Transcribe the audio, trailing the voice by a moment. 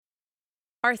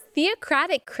Are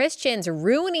theocratic Christians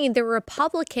ruining the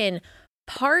Republican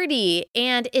Party?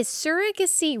 And is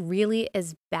surrogacy really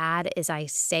as bad as I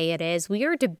say it is? We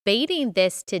are debating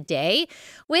this today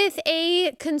with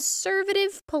a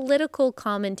conservative political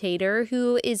commentator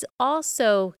who is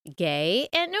also gay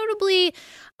and notably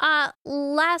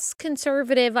less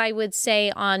conservative, I would say,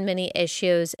 on many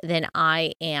issues than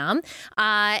I am.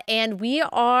 And we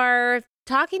are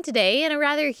talking today in a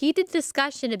rather heated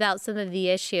discussion about some of the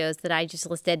issues that I just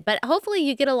listed, but hopefully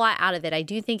you get a lot out of it. I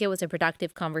do think it was a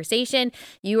productive conversation.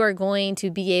 You are going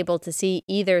to be able to see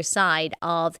either side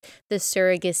of the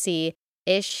surrogacy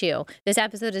issue. This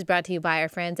episode is brought to you by our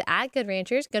friends at Good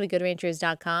Ranchers. Go to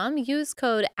goodranchers.com. Use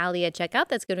code Allie at checkout.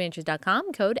 That's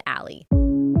goodranchers.com, code Allie.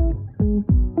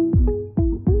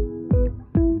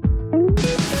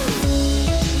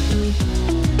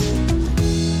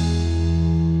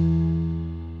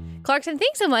 Clarkson,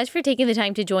 thanks so much for taking the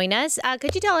time to join us.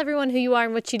 Could you tell everyone who you are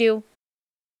and what you do?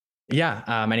 Yeah,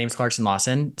 my name is Clarkson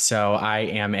Lawson. So I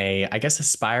am I guess,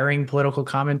 aspiring political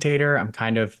commentator. I'm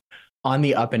kind of on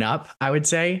the up and up, I would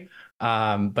say.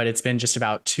 But it's been just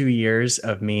about 2 years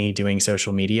of me doing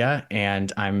social media,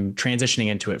 and I'm transitioning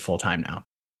into it full time now.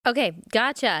 Okay,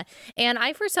 gotcha. And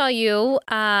I first saw you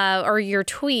or your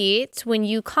tweet when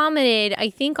you commented, I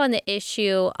think, on the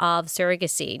issue of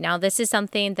surrogacy. Now, this is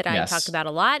something that I talk about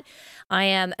a lot. I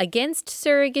am against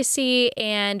surrogacy,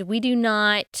 and we do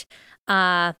not,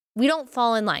 we don't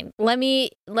fall in line. Let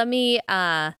me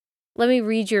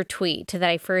read your tweet that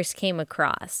I first came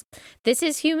across. This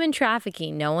is human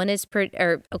trafficking. No one is,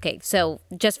 okay, so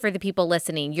just for the people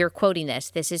listening, you're quoting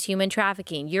this. This is human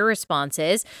trafficking. Your response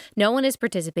is, no one is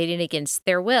participating against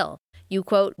their will. You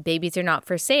quote, babies are not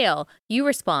for sale. You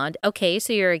respond, okay,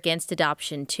 so you're against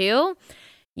adoption too?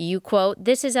 You quote,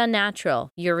 this is unnatural.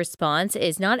 Your response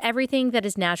is, not everything that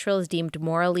is natural is deemed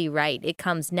morally right. It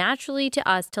comes naturally to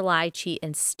us to lie, cheat,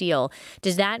 and steal.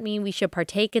 Does that mean we should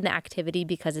partake in the activity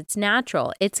because it's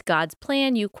natural? It's God's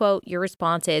plan. You quote, your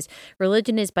response is,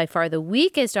 religion is by far the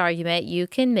weakest argument you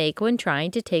can make when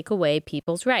trying to take away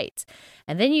people's rights.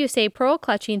 And then you say,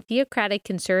 pearl-clutching theocratic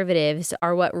conservatives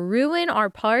are what ruin our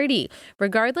party.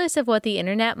 Regardless of what the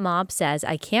internet mob says,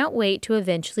 I can't wait to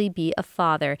eventually be a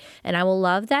father, and I will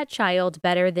love that child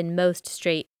better than most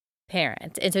straight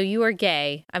parents. And so you are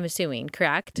gay, I'm assuming,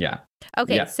 correct? Yeah.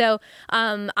 Okay, yeah. So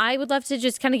I would love to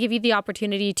just kind of give you the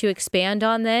opportunity to expand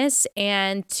on this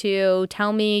and to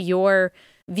tell me your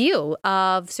view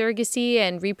of surrogacy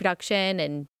and reproduction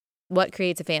and what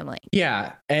creates a family.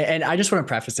 Yeah. And I just want to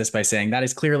preface this by saying that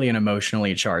is clearly an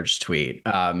emotionally charged tweet.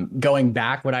 Going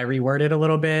back, would I reword it a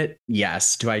little bit?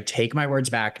 Yes. Do I take my words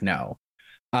back? No.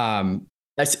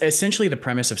 Essentially, the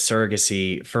premise of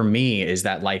surrogacy for me is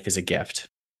that life is a gift.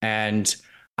 And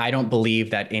I don't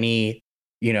believe that any,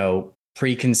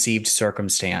 preconceived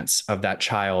circumstance of that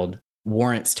child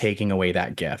warrants taking away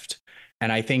that gift.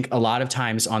 And I think a lot of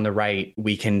times on the right,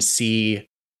 we can see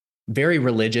very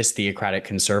religious theocratic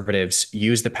conservatives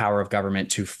use the power of government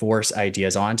to force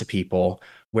ideas onto people,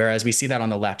 whereas we see that on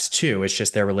the left too. It's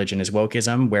just their religion is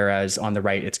wokeism, whereas on the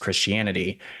right, it's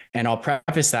Christianity. And I'll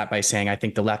preface that by saying I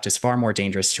think the left is far more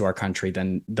dangerous to our country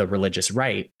than the religious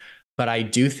right. But I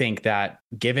do think that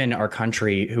given our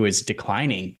country, who is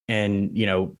declining in,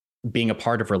 being a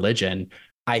part of religion,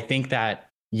 I think that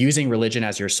using religion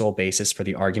as your sole basis for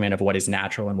the argument of what is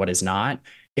natural and what is not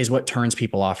is what turns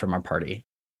people off from our party.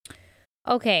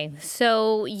 Okay,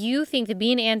 so you think that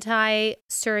being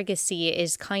anti-surrogacy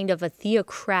is kind of a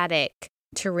theocratic,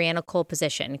 tyrannical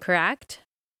position, correct?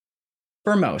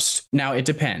 For most. Now, it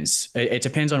depends. It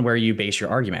depends on where you base your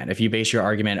argument. If you base your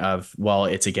argument of, well,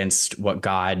 it's against what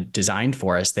God designed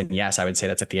for us, then yes, I would say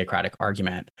that's a theocratic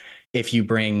argument. If you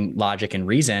bring logic and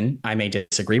reason, I may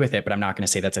disagree with it, but I'm not going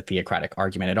to say that's a theocratic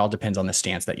argument. It all depends on the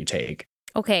stance that you take.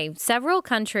 Okay, several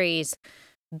countries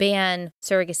ban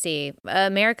surrogacy.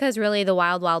 America is really the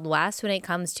wild, wild west when it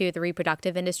comes to the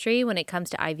reproductive industry, when it comes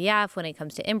to IVF, when it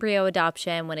comes to embryo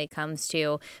adoption, when it comes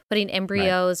to putting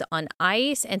embryos on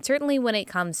ice, and certainly when it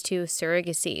comes to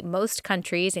surrogacy. Most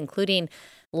countries, including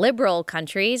liberal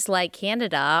countries like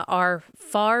Canada, are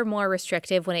far more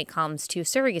restrictive when it comes to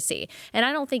surrogacy. And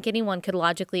I don't think anyone could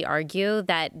logically argue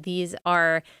that these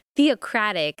are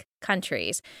theocratic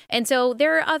countries. And so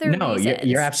there are other reasons. No,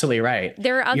 you're absolutely right.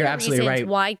 There are other reasons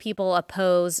why people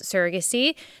oppose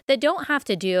surrogacy that don't have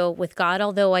to do with God,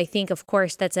 although I think, of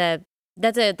course, that's a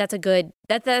That's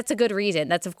a good reason.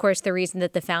 That's of course the reason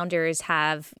that the founders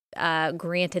have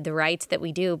granted the rights that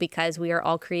we do, because we are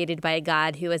all created by a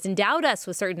God who has endowed us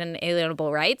with certain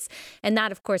inalienable rights, and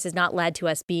that of course has not led to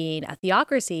us being a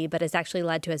theocracy, but has actually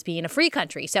led to us being a free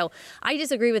country. So I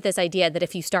disagree with this idea that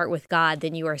if you start with God,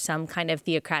 then you are some kind of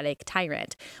theocratic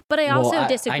tyrant. But I also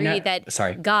disagree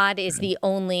that God is the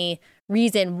only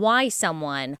reason why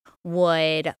someone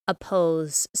would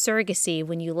oppose surrogacy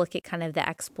when you look at kind of the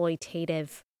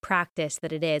exploitative practice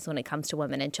that it is when it comes to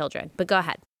women and children. But go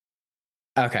ahead.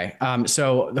 Okay.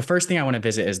 So the first thing I want to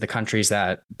visit is the countries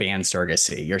that ban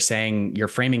surrogacy. You're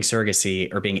framing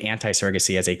surrogacy or being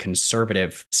anti-surrogacy as a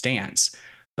conservative stance.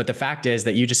 But the fact is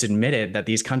that you just admitted that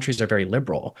these countries are very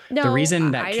liberal. No, the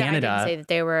reason that Canada... I didn't say that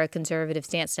they were a conservative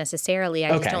stance necessarily.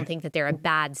 I just don't think that they're a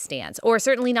bad stance, or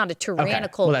certainly not a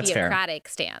tyrannical, theocratic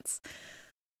stance.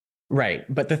 Right.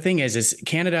 But the thing is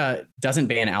Canada doesn't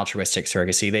ban altruistic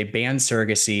surrogacy. They ban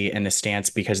surrogacy in the stance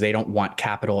because they don't want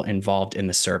capital involved in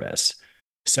the service.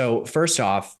 So first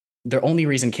off, the only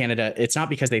reason Canada, it's not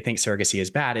because they think surrogacy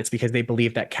is bad. It's because they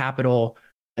believe that capital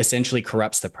essentially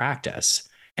corrupts the practice.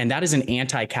 And that is an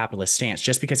anti-capitalist stance.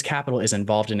 Just because capital is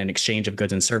involved in an exchange of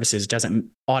goods and services doesn't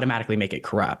automatically make it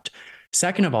corrupt.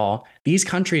 Second of all, these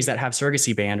countries that have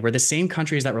surrogacy banned were the same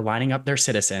countries that were lining up their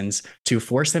citizens to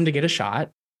force them to get a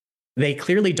shot. They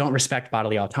clearly don't respect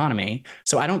bodily autonomy.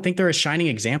 So I don't think they're a shining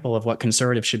example of what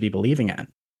conservatives should be believing in.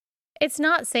 It's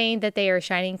not saying that they are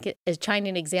shining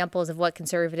examples of what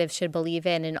conservatives should believe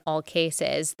in all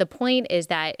cases. The point is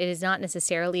that it is not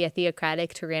necessarily a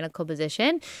theocratic, tyrannical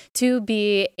position to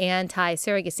be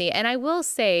anti-surrogacy. And I will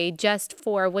say, just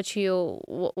for what you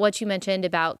mentioned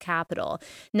about capital,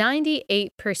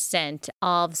 98%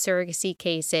 of surrogacy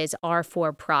cases are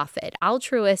for profit.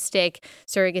 Altruistic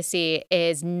surrogacy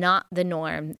is not the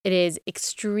norm. It is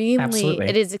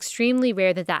extremely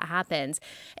rare that happens.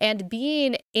 And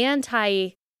being anti-capitalist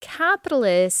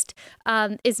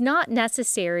is not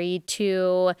necessary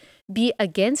to be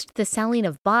against the selling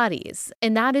of bodies.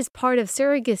 And that is part of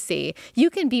surrogacy. You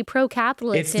can be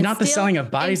pro-capitalist. It's not the selling of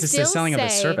bodies, it's the selling of a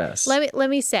service. Let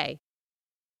me say,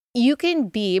 you can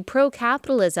be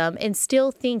pro-capitalism and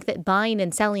still think that buying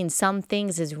and selling some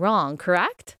things is wrong,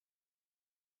 correct?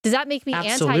 Does that make me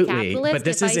anti-capitalist? But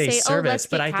this is a service.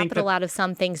 Let's take capital out of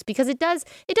some things, because it does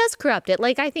corrupt it.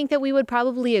 Like, I think that we would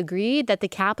probably agree that the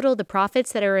capital, the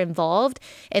profits that are involved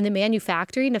in the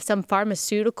manufacturing of some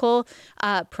pharmaceutical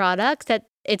product, that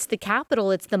it's the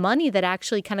capital, it's the money that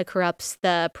actually kind of corrupts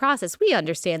the process. We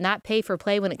understand that. Pay for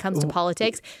play when it comes to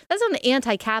politics. That's not an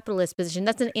anti-capitalist position.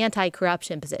 That's an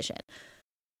anti-corruption position.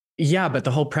 Yeah, but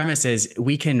the whole premise is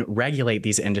we can regulate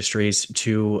these industries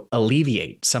to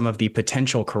alleviate some of the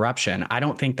potential corruption. I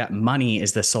don't think that money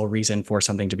is the sole reason for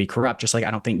something to be corrupt, just like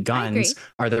I don't think guns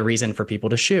are the reason for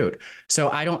people to shoot. So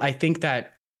I think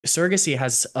that surrogacy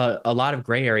has a lot of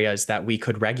gray areas that we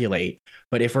could regulate.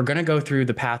 But if we're going to go through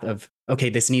the path of, okay,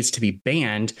 this needs to be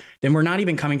banned, then we're not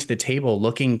even coming to the table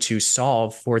looking to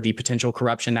solve for the potential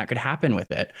corruption that could happen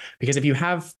with it. Because if you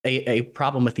have a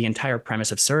problem with the entire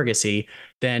premise of surrogacy,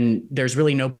 then there's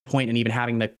really no point in even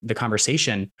having the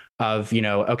conversation of,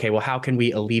 okay, well, how can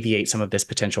we alleviate some of this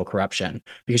potential corruption?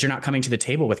 Because you're not coming to the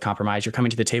table with compromise. You're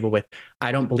coming to the table with,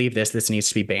 I don't believe this needs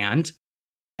to be banned.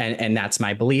 And that's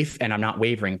my belief, and I'm not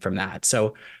wavering from that.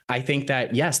 So I think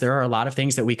that, yes, there are a lot of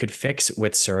things that we could fix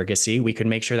with surrogacy. We could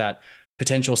make sure that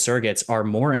potential surrogates are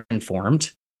more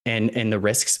informed in the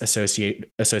risks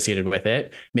associated with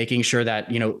it, making sure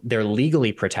that, they're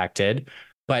legally protected.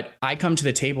 But I come to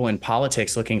the table in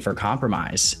politics looking for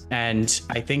compromise. And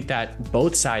I think that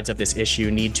both sides of this issue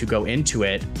need to go into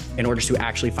it in order to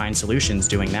actually find solutions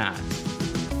doing that.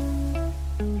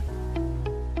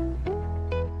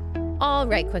 All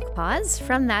right, quick pause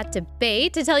from that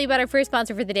debate to tell you about our first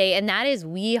sponsor for the day, and that is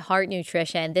We Heart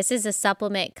Nutrition. This is a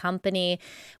supplement company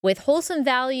with wholesome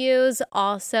values,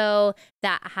 also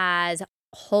that has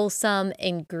wholesome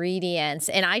ingredients,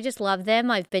 and I just love them.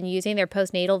 I've been using their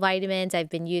postnatal vitamins. I've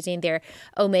been using their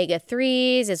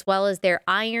omega-3s as well as their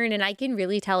iron, and I can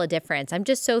really tell a difference. I'm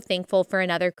just so thankful for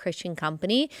another Christian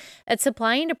company that's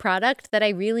supplying a product that I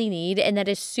really need and that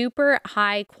is super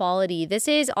high quality. This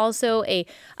is also a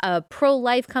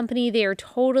pro-life company. They are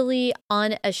totally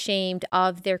unashamed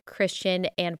of their Christian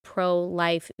and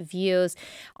pro-life views.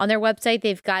 On their website,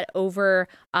 they've got over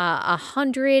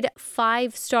 100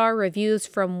 5-star reviews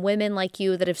reviews from women like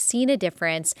you that have seen a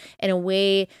difference in the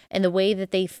way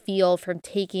that they feel from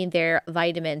taking their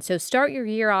vitamins. So start your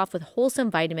year off with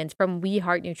wholesome vitamins from We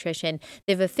Heart Nutrition.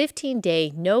 They have a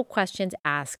 15-day, no questions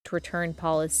asked return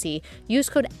policy. Use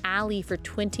code Allie for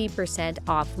 20%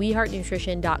 off.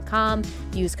 WeHeartNutrition.com.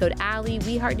 Use code Allie.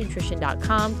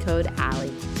 WeHeartNutrition.com. Code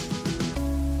Allie.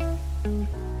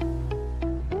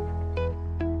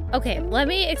 Okay, let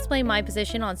me explain my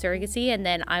position on surrogacy, and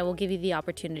then I will give you the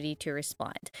opportunity to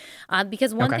respond.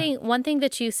 Because one thing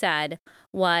that you said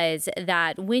was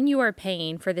that when you are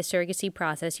paying for the surrogacy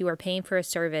process, you are paying for a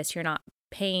service. You're not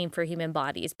paying for human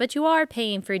bodies, but you are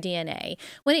paying for DNA.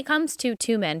 When it comes to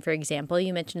two men, for example,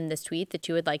 you mentioned in this tweet that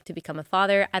you would like to become a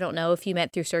father. I don't know if you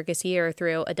meant through surrogacy or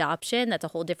through adoption. That's a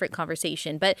whole different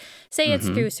conversation. But say it's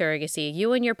through surrogacy.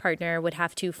 You and your partner would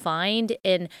have to find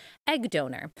an egg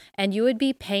donor, and you would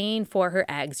be paying for her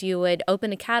eggs. You would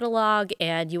open a catalog,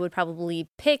 and you would probably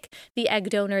pick the egg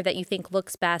donor that you think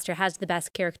looks best or has the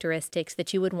best characteristics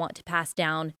that you would want to pass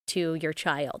down to your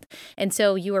child. And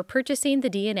so you are purchasing the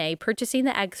DNA, purchasing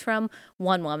the eggs from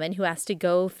one woman who has to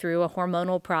go through a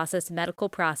hormonal process, medical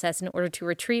process in order to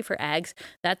retrieve her eggs.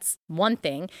 That's one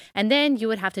thing. And then you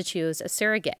would have to choose a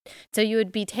surrogate. So you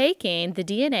would be taking the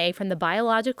DNA from the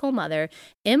biological mother,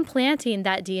 implanting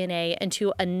that DNA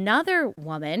into another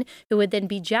woman who would then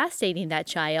be gestating that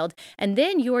child. And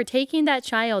then you are taking that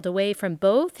child away from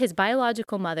both his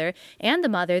biological mother and the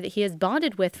mother that he has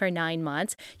bonded with for 9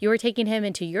 months. You are taking him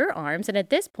into your arms. And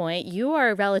at this point, you are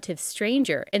a relative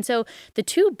stranger. And so the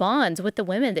two bonds with the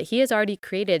women that he has already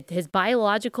created, his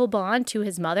biological bond to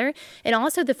his mother, and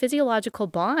also the physiological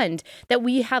bond that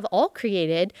we have all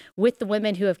created with the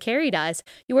women who have carried us,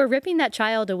 you are ripping that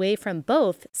child away from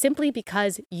both simply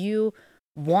because you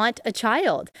want a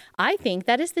child. I think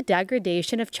that is the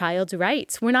degradation of child's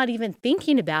rights. We're not even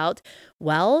thinking about,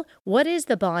 well, what is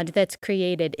the bond that's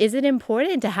created? Is it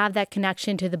important to have that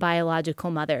connection to the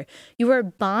biological mother? You are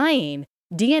buying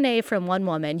DNA from one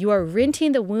woman, you are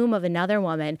renting the womb of another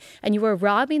woman, and you are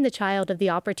robbing the child of the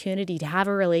opportunity to have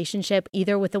a relationship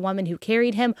either with the woman who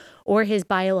carried him or his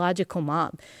biological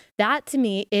mom. That to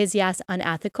me is, yes,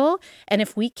 unethical. And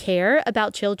if we care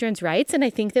about children's rights, and I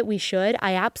think that we should,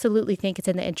 I absolutely think it's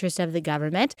in the interest of the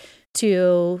government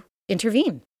to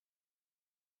intervene.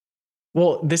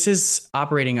 Well, this is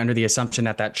operating under the assumption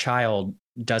that that child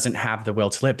doesn't have the will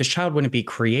to live. This child wouldn't be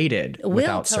created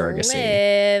without surrogacy.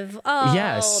 Live. Oh,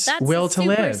 yes, that's will to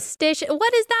live.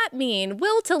 What does that mean?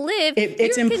 Will to live?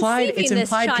 It's implied. It's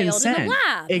implied consent.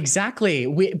 consent.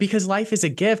 Exactly. Because life is a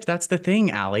gift. That's the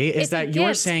thing, Allie. Is that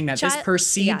you're saying that this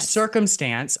perceived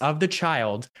circumstance of the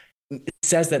child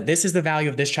says that this is the value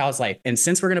of this child's life, and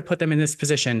since we're going to put them in this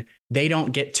position, they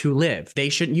don't get to live.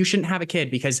 You shouldn't have a kid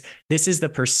because this is the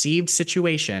perceived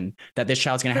situation that this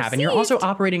child's going to have, and you're also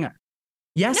operating.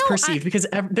 Yes, no, perceived, because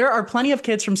there are plenty of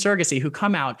kids from surrogacy who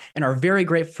come out and are very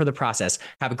grateful for the process,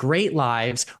 have great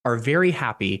lives, are very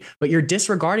happy, but you're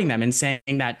disregarding them and saying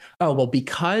that, oh, well,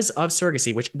 because of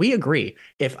surrogacy, which we agree,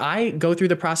 if I go through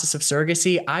the process of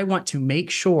surrogacy, I want to make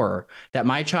sure that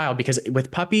my child, because with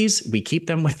puppies, we keep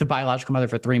them with the biological mother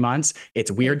for 3 months.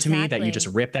 It's weird to me that you just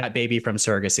rip that baby from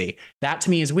surrogacy. That to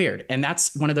me is weird. And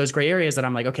that's one of those gray areas that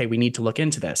I'm like, okay, we need to look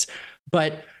into this.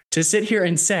 But to sit here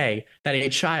and say that a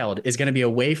child is going to be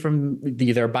away from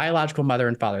their biological mother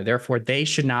and father, therefore they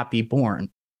should not be born,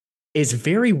 is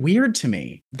very weird to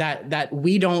me. That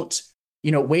we don't,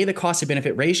 weigh the cost to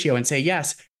benefit ratio and say,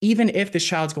 yes, even if this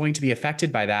child's going to be affected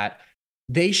by that,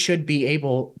 they should be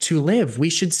able to live. We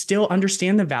should still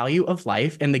understand the value of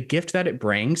life and the gift that it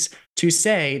brings to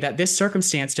say that this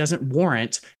circumstance doesn't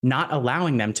warrant not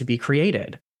allowing them to be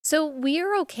created. So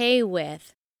we're okay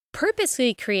with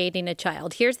purposely creating a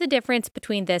child. Here's the difference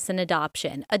between this and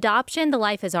adoption. Adoption, the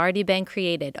life has already been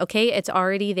created. Okay, it's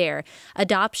already there.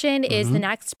 Adoption is the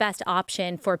next best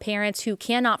option for parents who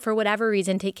cannot, for whatever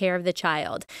reason, take care of the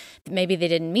child. Maybe they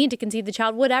didn't mean to conceive the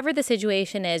child. Whatever the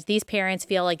situation is, these parents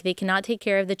feel like they cannot take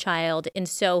care of the child. And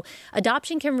so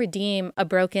adoption can redeem a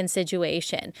broken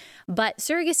situation. But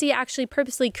surrogacy actually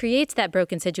purposely creates that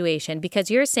broken situation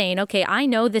because you're saying, okay, I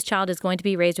know this child is going to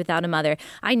be raised without a mother.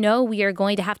 I know we are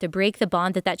going to have to break the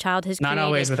bond that child has created. Not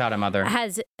always without a mother.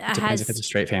 Depends if it's a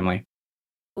straight family.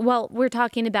 Well, we're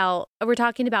talking about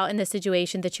in the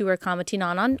situation that you were commenting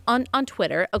on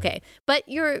Twitter. Okay. But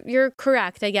you're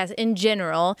correct, I guess. In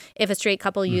general, if a straight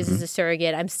couple uses a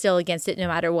surrogate, I'm still against it no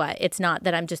matter what. It's not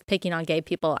that I'm just picking on gay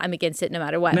people. I'm against it no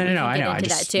matter what. No, I know.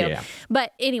 That too. Yeah.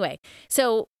 But anyway,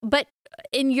 but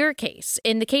in your case,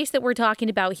 in the case that we're talking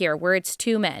about here, where it's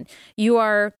two men, you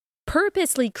are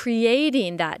purposely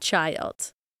creating that child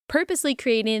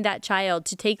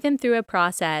to take them through a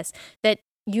process that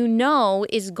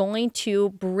is going to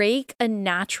break a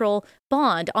natural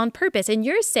bond on purpose. And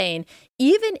you're saying,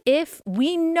 even if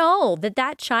we know that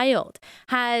that child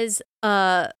has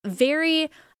a very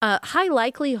high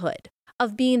likelihood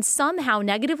of being somehow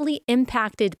negatively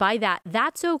impacted by that,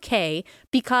 that's okay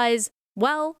because,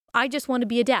 well, I just want to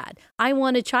be a dad. I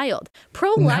want a child.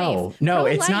 Pro-life. No,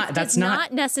 pro-life it's not. That's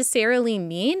not necessarily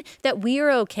mean that we are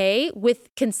okay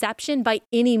with conception by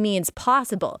any means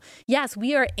possible. Yes,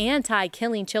 we are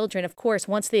anti-killing children, of course,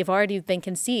 once they've already been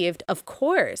conceived, of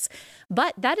course.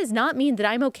 But that does not mean that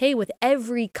I'm okay with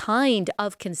every kind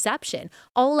of conception.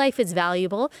 All life is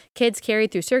valuable. Kids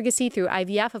carried through surrogacy, through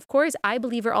IVF, of course, I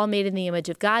believe are all made in the image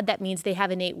of God. That means they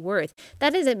have innate worth.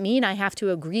 That doesn't mean I have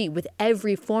to agree with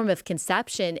every form of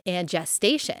conception and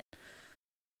gestation.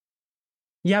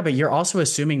 Yeah, but you're also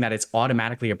assuming that it's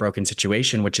automatically a broken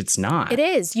situation, which it's not. It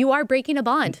is. You are breaking a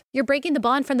bond. You're breaking the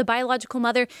bond from the biological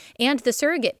mother and the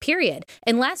surrogate, period.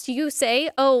 Unless you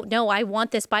say, oh, no, I want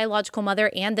this biological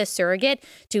mother and this surrogate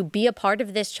to be a part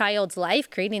of this child's life,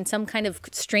 creating some kind of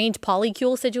strange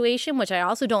polycule situation, which I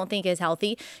also don't think is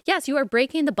healthy. Yes, you are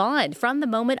breaking the bond from the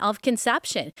moment of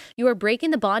conception. You are breaking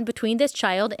the bond between this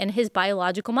child and his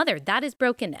biological mother. That is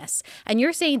brokenness. And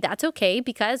you're saying that's okay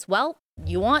because, well,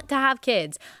 you want to have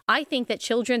kids. I think that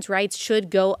children's rights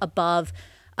should go above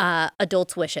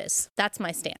adults' wishes. That's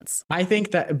my stance. I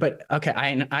think that, but okay,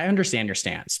 I understand your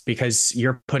stance because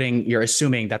you're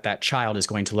assuming that that child is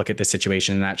going to look at this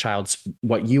situation and that child's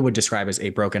what you would describe as a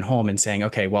broken home and saying,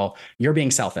 okay, well, you're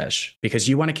being selfish because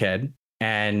you want a kid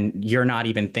and you're not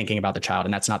even thinking about the child.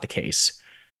 And that's not the case.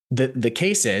 The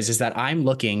case is that I'm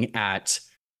looking at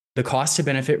the cost to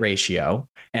benefit ratio,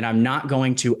 and I'm not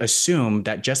going to assume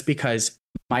that just because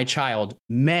my child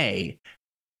may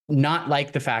not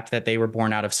like the fact that they were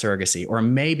born out of surrogacy or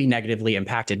may be negatively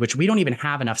impacted, which we don't even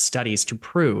have enough studies to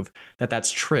prove that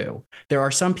that's true. There are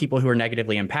some people who are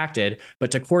negatively impacted,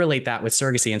 but to correlate that with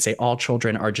surrogacy and say all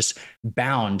children are just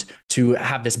bound to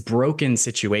have this broken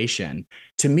situation,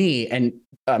 to me, and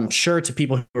I'm sure to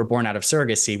people who were born out of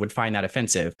surrogacy would find that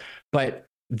offensive, but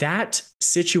that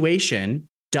situation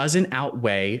doesn't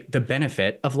outweigh the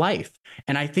benefit of life.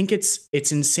 And I think it's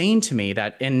insane to me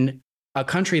that in a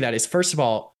country that is, first of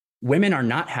all, women are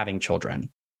not having children.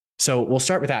 So we'll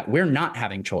start with that. We're not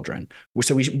having children.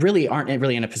 So we really aren't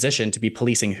really in a position to be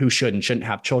policing who should and shouldn't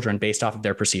have children based off of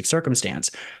their perceived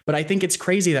circumstance. But I think it's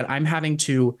crazy that I'm having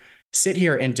to sit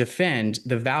here and defend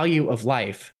the value of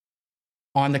life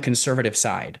on the conservative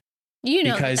side. You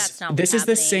know, because that's not this what's is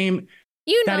the happening. same.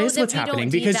 You know that is that what's we happening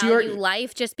don't because devalue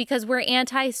life just because we're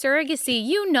anti-surrogacy.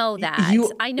 You know that.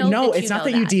 I know. No, that it's not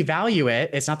that you devalue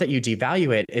it. It's not that you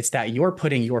devalue it. It's that you're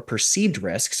putting your perceived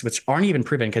risks, which aren't even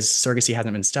proven because surrogacy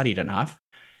hasn't been studied enough,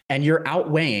 and you're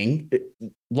outweighing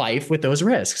life with those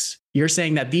risks. You're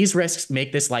saying that these risks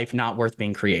make this life not worth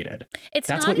being created. That's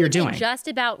not what you're even doing. Just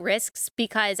about risks,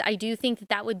 because I do think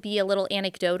that would be a little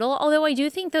anecdotal. Although I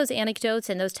do think those anecdotes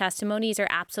and those testimonies are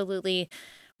absolutely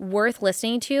worth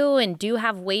listening to and do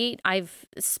have weight. I've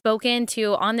spoken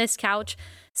to on this couch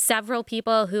several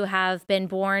people who have been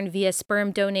born via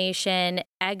sperm donation,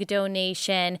 egg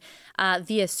donation,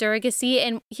 via surrogacy.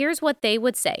 And here's what they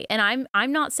would say. And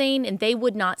I'm not saying, and they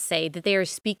would not say that they are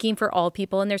speaking for all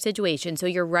people in their situation. So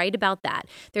you're right about that.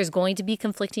 There's going to be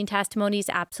conflicting testimonies,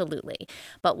 absolutely.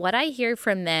 But what I hear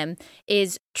from them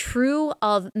is true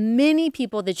of many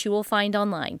people that you will find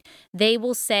online. They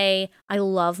will say, I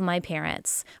love my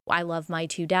parents. I love my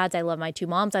two dads. I love my two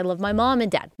moms. I love my mom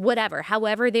and dad, whatever,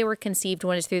 however they were conceived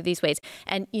when it's through these ways.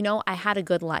 And, you know, I had a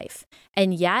good life.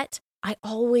 And yet I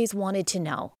always wanted to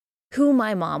know who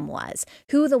my mom was,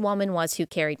 who the woman was who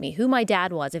carried me, who my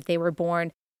dad was if they were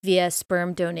born via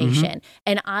sperm donation. Mm-hmm.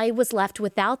 And I was left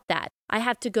without that. I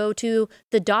have to go to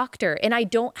the doctor and I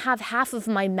don't have half of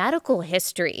my medical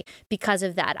history because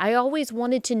of that. I always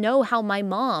wanted to know how my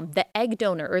mom, the egg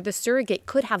donor or the surrogate,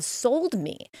 could have sold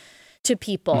me to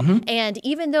people. Mm-hmm. And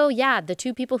even though, yeah, the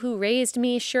two people who raised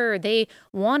me, sure, they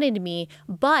wanted me,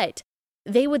 but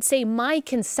they would say my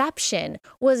conception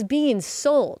was being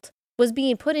sold, was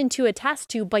being put into a test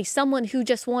tube by someone who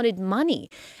just wanted money.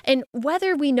 And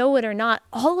whether we know it or not,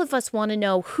 all of us want to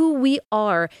know who we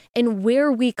are and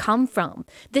where we come from.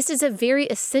 This is a very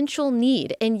essential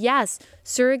need. And yes,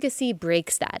 surrogacy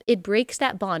breaks that. It breaks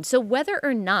that bond. So whether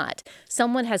or not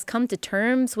someone has come to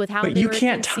terms with how they were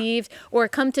conceived or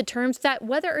come to terms with that,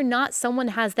 whether or not someone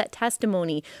has that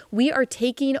testimony, we are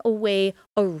taking away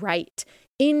a right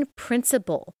in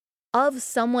principle of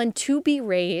someone to be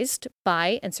raised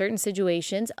by, in certain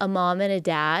situations, a mom and a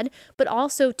dad, but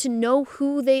also to know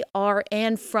who they are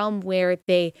and from where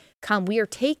they come. We are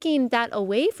taking that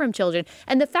away from children.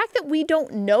 And the fact that we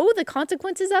don't know the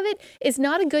consequences of it is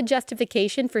not a good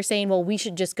justification for saying, well, we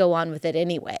should just go on with it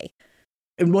anyway.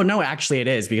 Well, no, actually it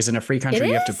is, because in a free country,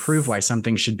 you have to prove why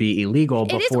something should be illegal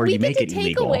before you make it illegal. We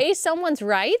get to take away someone's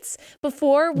rights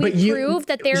before we prove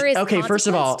that there is consequence first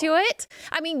of all, to it.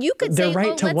 I mean, you could say,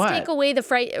 let's take away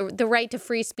the right to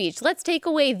free speech. Let's take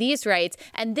away these rights,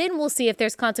 and then we'll see if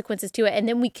there's consequences to it, and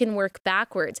then we can work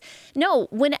backwards. No,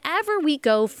 whenever we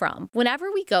go from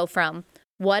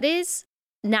what is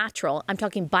natural, I'm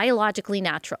talking biologically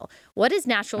natural, what is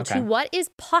natural to what is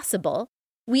possible,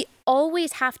 we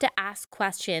always have to ask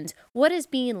questions. What is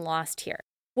being lost here?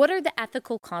 What are the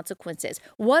ethical consequences?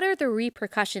 What are the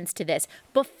repercussions to this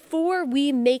before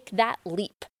we make that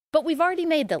leap? But we've already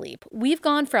made the leap. We've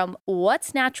gone from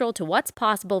what's natural to what's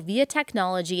possible via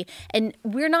technology, and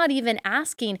we're not even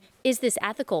asking, is this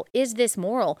ethical? Is this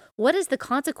moral? What is the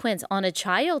consequence on a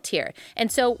child here?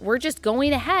 And so we're just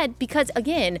going ahead because,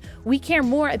 again, we care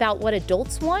more about what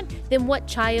adults want than what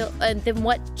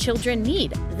children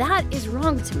need. That is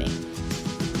wrong to me.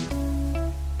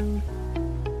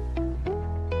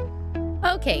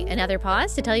 Okay, another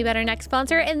pause to tell you about our next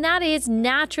sponsor, and that is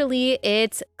Naturally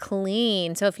It's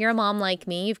Clean. So if you're a mom like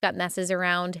me, you've got messes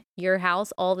around your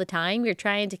house all the time. You're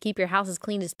trying to keep your house as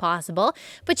clean as possible,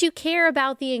 but you care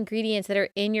about the ingredients that are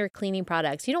in your cleaning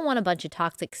products. You don't want a bunch of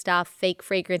toxic stuff, fake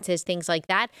fragrances, things like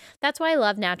that. That's why I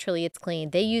love Naturally It's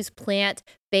Clean. They use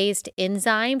plant-based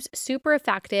enzymes, super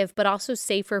effective, but also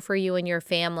safer for you and your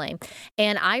family.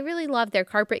 And I really love their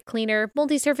carpet cleaner,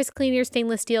 multi-surface cleaner,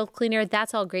 stainless steel cleaner.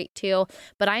 That's all great too.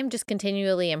 But I'm just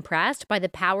continually impressed by the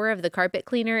power of the carpet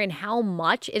cleaner and how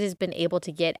much it has been able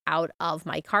to get out of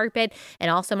my carpet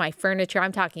and also my furniture.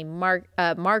 I'm talking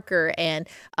marker and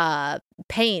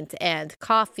paint and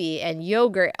coffee and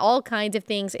yogurt, all kinds of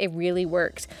things. It really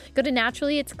works. Go to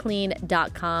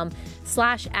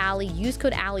naturallyitsclean.com/Allie. Use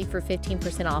code Allie for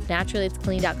 15% off.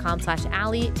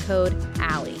 Naturallyitsclean.com/Allie, code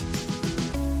Allie.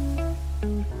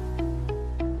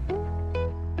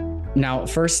 Now,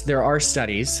 first, there are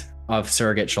studies of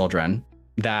surrogate children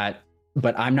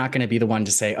but I'm not going to be the one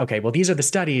to say, okay, well, these are the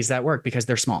studies that work, because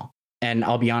they're small. And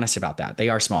I'll be honest about that. They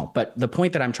are small. But the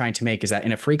point that I'm trying to make is that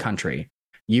in a free country,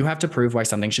 you have to prove why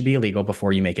something should be illegal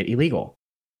before you make it illegal.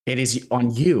 It is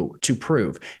on you to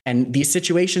prove. And these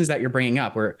situations that you're bringing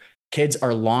up where kids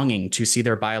are longing to see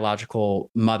their biological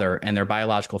mother and their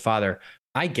biological father,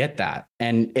 I get that.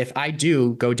 And if I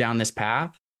do go down this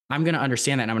path, I'm going to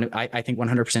understand that. And I think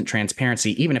 100%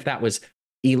 transparency, even if it was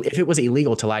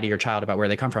illegal to lie to your child about where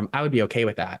they come from, I would be okay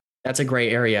with that. That's a gray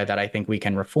area that I think we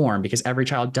can reform, because every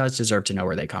child does deserve to know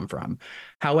where they come from.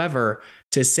 However,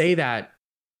 to say that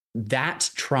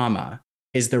trauma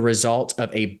is the result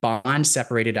of a bond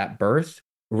separated at birth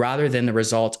rather than the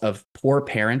result of poor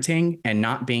parenting and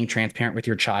not being transparent with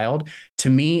your child, to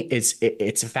me, it's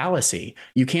a fallacy.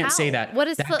 You can't say that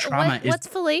what's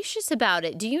fallacious about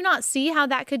it? Do you not see how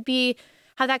that could be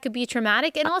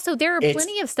traumatic? And also, there are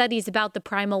plenty of studies about the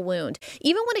primal wound.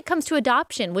 Even when it comes to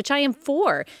adoption, which I am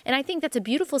for, and I think that's a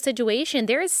beautiful situation,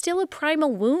 there is still a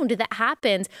primal wound that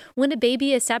happens when a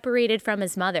baby is separated from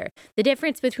his mother. The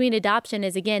difference between adoption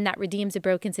is, again, that redeems a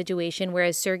broken situation,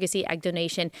 whereas surrogacy, egg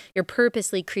donation, you're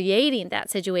purposely creating that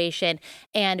situation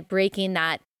and breaking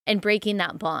that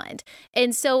bond.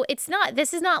 And so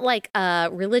this is not like a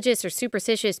religious or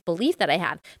superstitious belief that I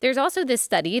have. There's also this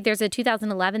study, there's a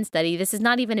 2011 study. This is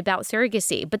not even about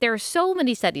surrogacy, but there are so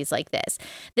many studies like this.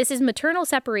 This is maternal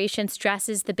separation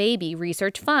stresses the baby,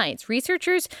 research finds.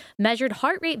 Researchers measured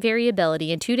heart rate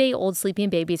variability in 2-day-old sleeping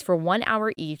babies for 1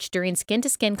 hour each during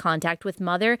skin-to-skin contact with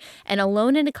mother and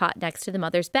alone in a cot next to the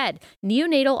mother's bed.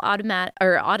 Neonatal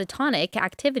autotonic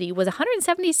activity was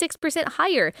 176%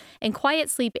 higher, and quiet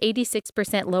sleep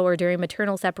 86% lower during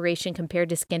maternal separation compared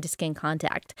to skin-to-skin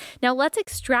contact. Now, let's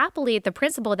extrapolate the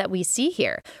principle that we see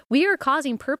here. We are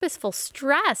causing purposeful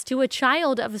stress to a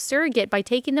child of a surrogate by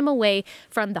taking them away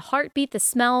from the heartbeat, the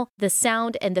smell, the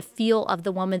sound, and the feel of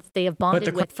the woman that they have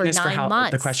bonded with for 9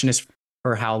 months. The question is,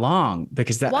 for how long?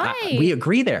 Because why? We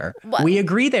agree there. We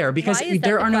agree there because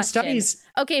there are no studies.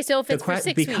 Okay, so if it's for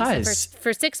 6 weeks, if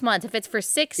for 6 months, if it's for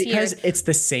 6 years, because it's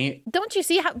the same. Don't you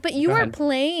see how? But you are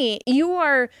playing. You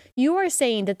are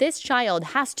saying that this child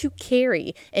has to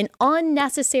carry an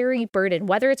unnecessary burden,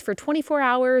 whether it's for 24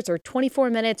 hours or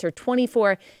 24 minutes or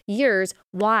 24 years.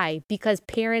 Why? Because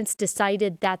parents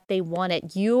decided that they want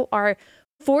it. You are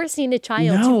forcing a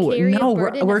child to carry a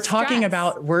burden we're of talking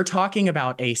stress.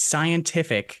 about a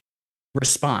scientific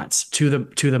response to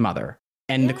the mother.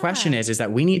 And the question is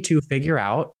that we need to figure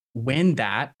out when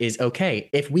that is okay.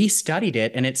 If we studied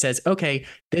it and it says, okay,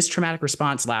 this traumatic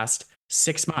response lasts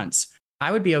 6 months,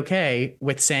 I would be okay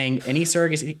with saying any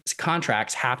surrogacy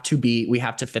contracts we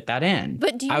have to fit that in.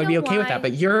 But do you I would know be okay with why? that.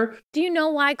 But do you know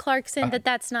why, Clarkson,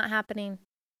 that's not happening?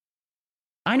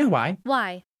 I know why.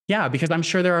 Why? Yeah, because I'm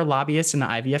sure there are lobbyists in the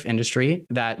IVF industry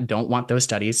that don't want those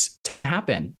studies to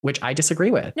happen, which I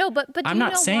disagree with. No, but do I'm you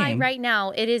not know saying why right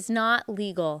now it is not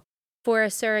legal for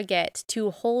a surrogate to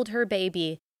hold her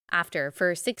baby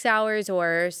for 6 hours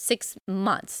or 6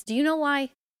 months? Do you know why?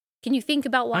 Can you think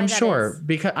about why I'm that sure is?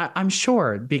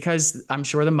 because I'm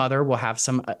sure the mother will have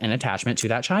an attachment to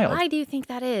that child. Why do you think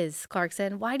that is,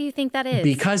 Clarkson? Why do you think that is?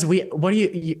 Because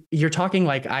you're talking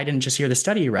like I didn't just hear the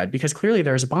study you read, because clearly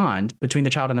there's a bond between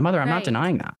the child and the mother. I'm not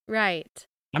denying that. Right.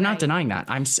 I'm not denying that.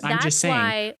 I'm just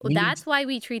saying. That's why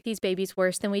we treat these babies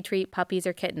worse than we treat puppies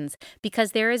or kittens,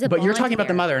 because there is a bond. But you're talking about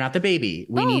the mother, not the baby.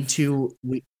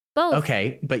 Both.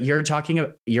 Okay, but you're talking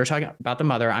about the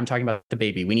mother. I'm talking about the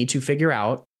baby. We need to figure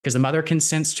out, because the mother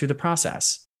consents to the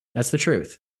process. That's the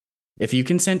truth. If you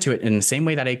consent to it in the same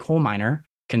way that a coal miner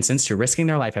consents to risking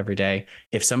their life every day,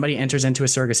 if somebody enters into a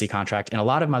surrogacy contract, and a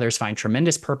lot of mothers find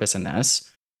tremendous purpose in this,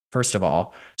 first of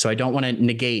all, so I don't want to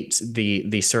negate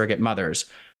the surrogate mothers,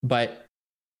 but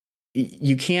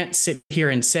you can't sit here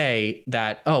and say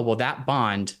that, oh, well, that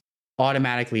bond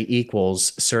automatically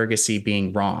equals surrogacy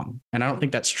being wrong. And I don't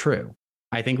think that's true.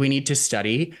 I think we need to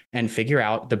study and figure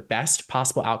out the best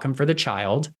possible outcome for the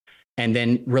child, and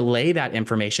then relay that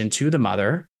information to the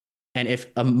mother. And if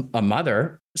a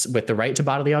mother with the right to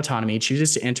bodily autonomy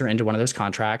chooses to enter into one of those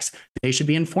contracts, they should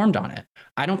be informed on it.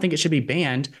 I don't think it should be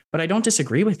banned, but I don't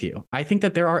disagree with you. I think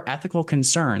that there are ethical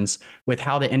concerns with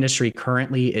how the industry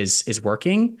currently is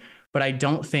working, but I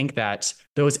don't think that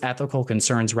those ethical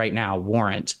concerns right now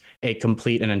warrant a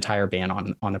complete and entire ban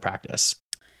on the practice.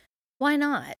 Why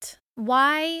not?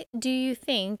 Why do you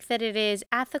think that it is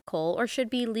ethical or should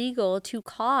be legal to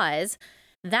cause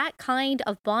that kind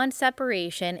of bond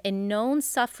separation and known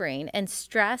suffering and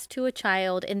stress to a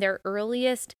child in their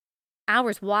earliest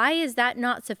hours? Why is that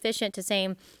not sufficient to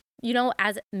say,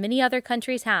 as many other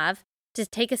countries have, to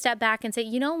take a step back and say,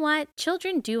 you know what,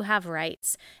 children do have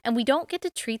rights, and we don't get to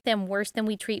treat them worse than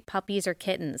we treat puppies or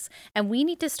kittens. And we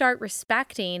need to start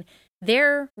respecting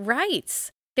their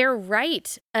rights. Their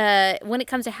right when it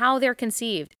comes to how they're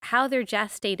conceived, how they're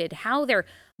gestated, how they're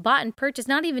bought and purchased,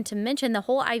 not even to mention the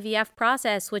whole IVF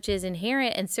process, which is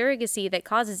inherent in surrogacy that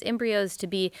causes embryos to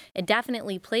be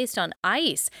indefinitely placed on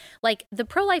ice. Like, the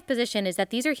pro-life position is that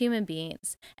these are human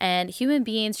beings, and human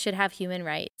beings should have human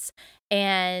rights.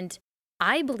 And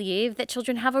I believe that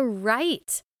children have a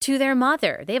right to their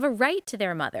mother. They have a right to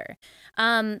their mother.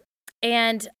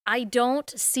 And I don't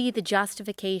see the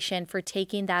justification for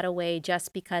taking that away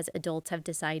just because adults have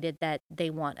decided that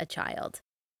they want a child.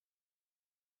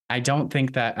 I don't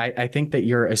think that. I think that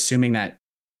you're assuming that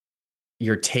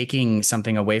you're taking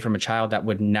something away from a child that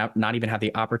would not even have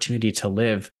the opportunity to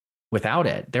live without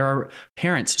it. There are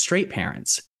parents, straight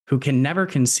parents, who can never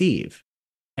conceive.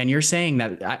 And you're saying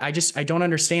that I don't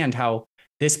understand how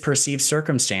this perceived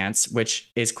circumstance,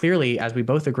 which is clearly, as we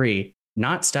both agree,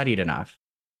 not studied enough.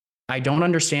 I don't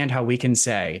understand how we can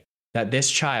say that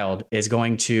this child is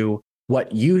going to,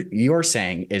 what you're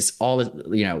saying is all,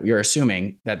 you're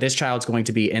assuming that this child's going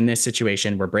to be in this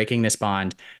situation. We're breaking this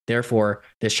bond. Therefore,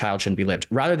 this child shouldn't be lived.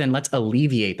 Rather than let's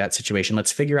alleviate that situation.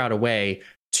 Let's figure out a way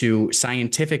to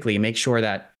scientifically make sure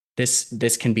that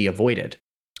this can be avoided,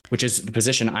 which is the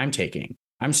position I'm taking.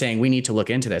 I'm saying we need to look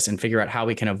into this and figure out how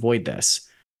we can avoid this.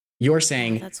 You're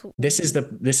saying this is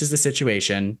the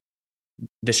situation.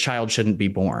 This child shouldn't be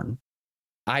born.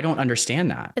 I don't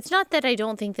understand that. It's not that I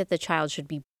don't think that the child should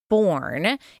be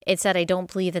born. It's that I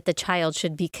don't believe that the child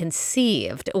should be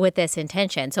conceived with this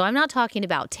intention. So I'm not talking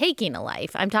about taking a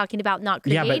life. I'm talking about not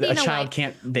creating a life. Yeah, but a child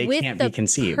can't be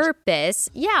conceived.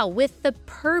 With the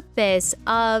purpose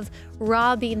of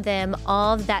robbing them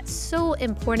of that so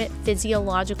important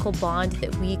physiological bond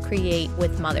that we create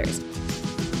with mothers.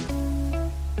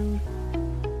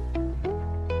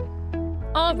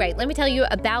 All right, let me tell you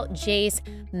about Jace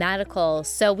Medical.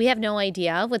 So we have no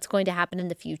idea what's going to happen in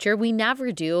the future. We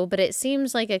never do, but it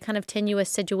seems like a kind of tenuous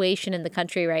situation in the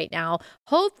country right now.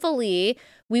 Hopefully,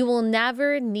 we will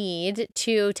never need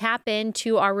to tap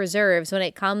into our reserves when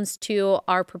it comes to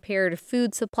our prepared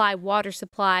food supply, water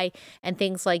supply, and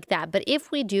things like that. But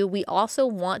if we do, we also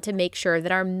want to make sure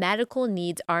that our medical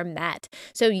needs are met.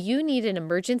 So you need an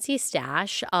emergency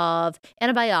stash of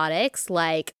antibiotics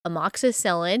like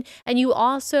amoxicillin, and you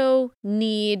also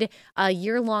need a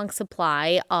year-long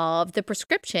supply of the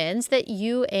prescriptions that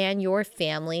you and your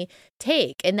family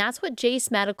take. And that's what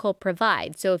Jace Medical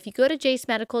provides. So if you go to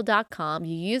jacemedical.com,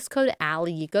 you use code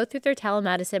Allie, you go through their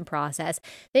telemedicine process,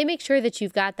 they make sure that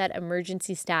you've got that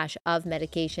emergency stash of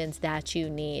medications that you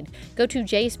need. Go to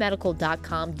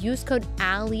jacemedical.com, use code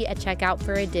Allie at checkout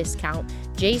for a discount.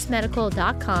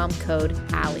 jacemedical.com, code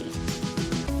Allie.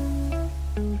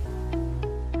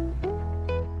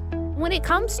 When it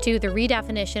comes to the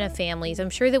redefinition of families, I'm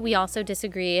sure that we also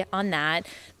disagree on that.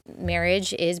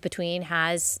 Marriage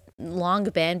has long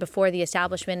been, before the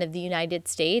establishment of the United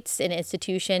States, an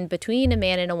institution between a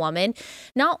man and a woman,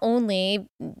 not only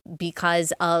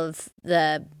because of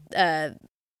the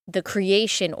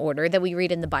creation order that we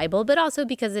read in the Bible, but also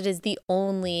because it is the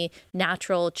only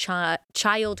natural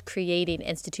child creating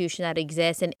institution that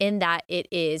exists, and in that it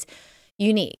is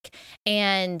unique.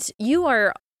 And you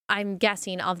are, I'm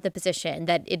guessing, of the position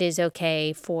that it is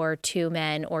okay for two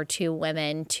men or two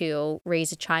women to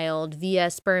raise a child via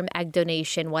sperm, egg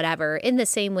donation, whatever, in the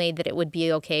same way that it would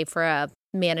be okay for a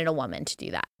man and a woman to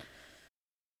do that.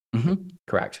 Mm-hmm.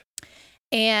 Correct.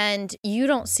 And you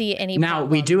don't see any Now,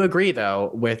 problem. we do agree,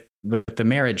 though, with the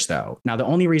marriage, though. Now, the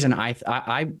only reason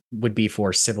I would be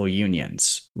for civil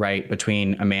unions, right,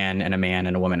 between a man and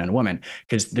a woman and a woman,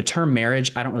 because the term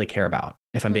marriage, I don't really care about,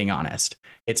 if I'm being honest.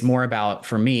 It's more about,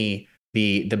 for me,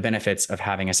 the benefits of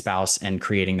having a spouse and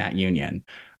creating that union.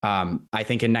 I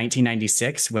think in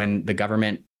 1996, when the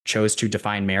government chose to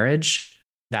define marriage,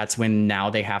 that's when now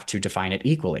they have to define it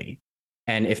equally.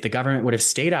 And if the government would have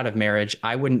stayed out of marriage,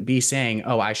 I wouldn't be saying,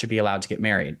 oh, I should be allowed to get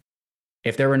married.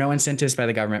 If there were no incentives by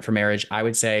the government for marriage, I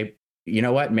would say, you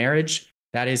know what, marriage,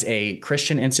 that is a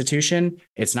Christian institution.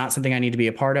 It's not something I need to be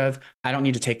a part of. I don't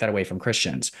need to take that away from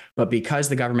Christians. But because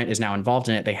the government is now involved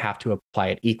in it, they have to apply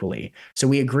it equally. So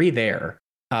we agree there.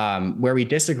 Where we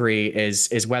disagree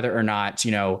is whether or not,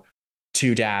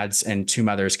 two dads and two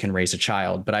mothers can raise a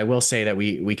child. But I will say that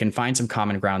we can find some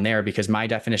common ground there, because my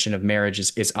definition of marriage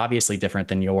is obviously different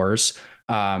than yours.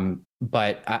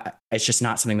 But it's just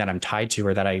not something that I'm tied to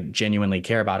or that I genuinely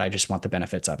care about. I just want the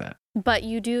benefits of it. But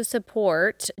you do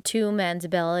support two men's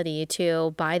ability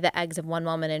to buy the eggs of one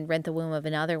woman and rent the womb of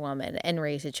another woman and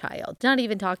raise a child. Not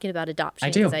even talking about adoption. I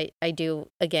do. I do,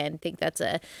 again, think that's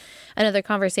another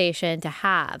conversation to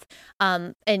have.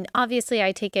 And obviously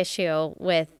I take issue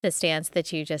with the stance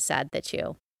that you just said that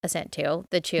you assent to,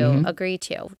 that you agree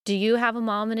to. Do you have a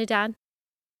mom and a dad?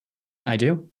 I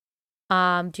do.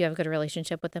 Do you have a good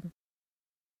relationship with them?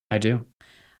 I do.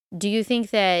 Do you think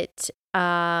that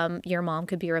your mom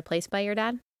could be replaced by your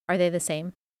dad? Are they the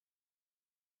same?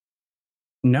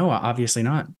 No, obviously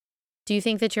not. Do you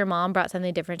think that your mom brought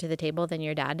something different to the table than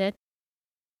your dad did?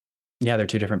 Yeah, they're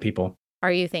two different people.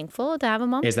 Are you thankful to have a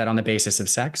mom? Is that on the basis of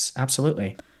sex?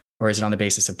 Absolutely. Or is it on the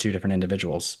basis of two different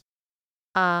individuals?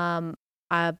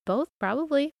 Both,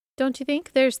 probably. Don't you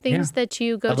think? There's things that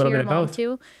you go to your mom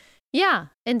to. Yeah.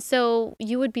 And so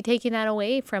you would be taking that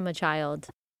away from a child.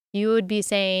 You would be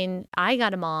saying, I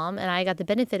got a mom and I got the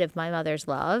benefit of my mother's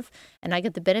love and I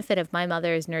get the benefit of my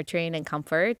mother's nurturing and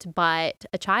comfort. But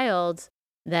a child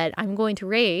that I'm going to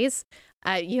raise,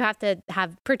 you have to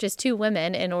have purchased two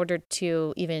women in order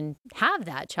to even have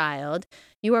that child.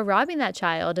 You are robbing that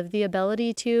child of the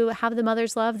ability to have the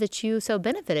mother's love that you so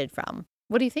benefited from.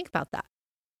 What do you think about that?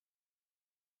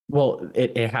 Well,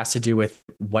 it has to do with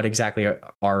what exactly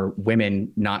are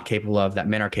women not capable of that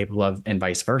men are capable of, and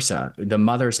vice versa. The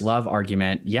mother's love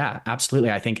argument, yeah,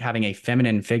 absolutely. I think having a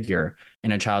feminine figure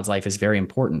in a child's life is very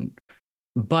important.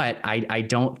 But I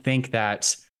don't think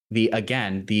that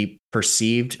the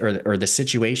perceived or the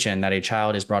situation that a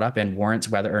child is brought up in warrants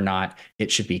whether or not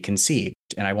it should be conceived.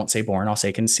 And I won't say born, I'll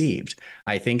say conceived.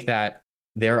 I think that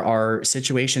there are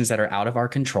situations that are out of our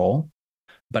control.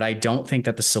 But I don't think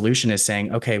that the solution is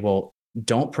saying, okay, well,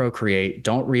 don't procreate,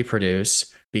 don't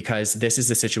reproduce, because this is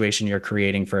the situation you're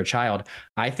creating for a child.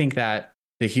 I think that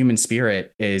the human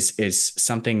spirit is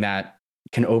something that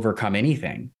can overcome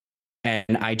anything.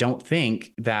 And I don't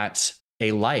think that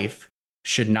a life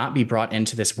should not be brought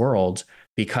into this world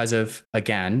because of,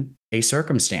 again, a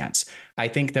circumstance. I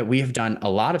think that we have done a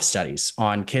lot of studies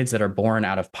on kids that are born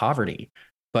out of poverty,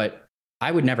 but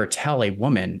I would never tell a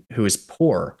woman who is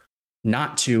poor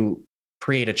not to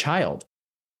create a child.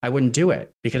 I wouldn't do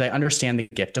it because I understand the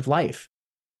gift of life.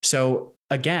 So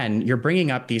again, you're bringing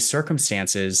up these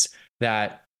circumstances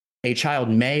that a child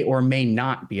may or may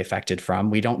not be affected from.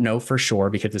 We don't know for sure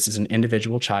because this is an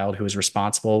individual child who is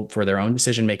responsible for their own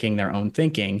decision making, their own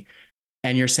thinking.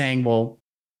 And you're saying, well,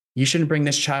 you shouldn't bring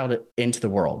this child into the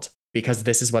world because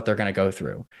this is what they're going to go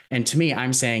through. And to me,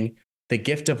 I'm saying the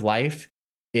gift of life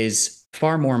is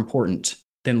far more important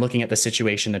than looking at the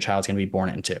situation the child's going to be born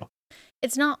into.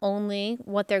 It's not only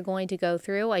what they're going to go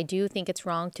through. I do think it's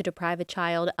wrong to deprive a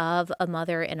child of a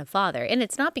mother and a father. And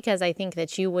it's not because I think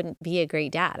that you wouldn't be a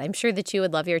great dad. I'm sure that you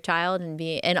would love your child and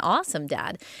be an awesome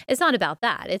dad. It's not about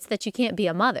that. It's that you can't be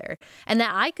a mother and that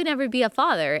I could never be a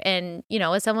father. And,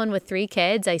 as someone with 3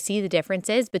 kids, I see the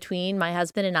differences between my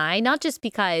husband and I, not just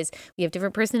because we have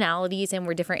different personalities and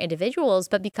we're different individuals,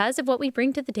 but because of what we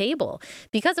bring to the table,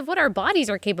 because of what our bodies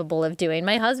are capable of doing.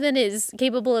 My husband is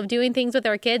capable of doing things with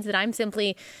our kids that I'm simply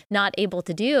not able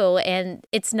to do. And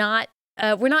it's not,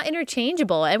 we're not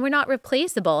interchangeable and we're not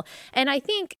replaceable. And I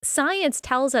think science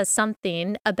tells us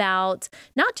something about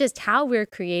not just how we're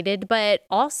created, but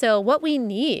also what we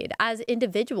need as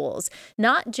individuals,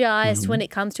 not just when it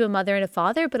comes to a mother and a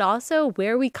father, but also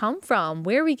where we come from,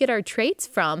 where we get our traits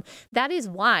from. That is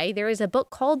why there is a book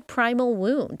called Primal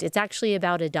Wound. It's actually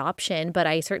about adoption, but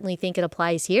I certainly think it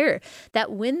applies here,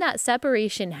 that when that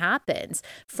separation happens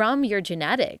from your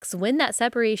genetics, when that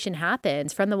separation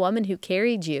happens from the woman who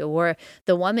carried you or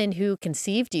the woman who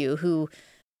conceived you, who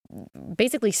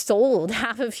basically sold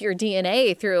half of your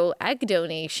DNA through egg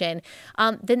donation,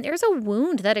 then there's a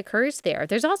wound that occurs there.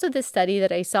 There's also this study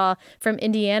that I saw from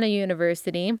Indiana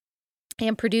University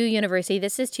and Purdue University.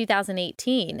 This is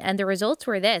 2018. And the results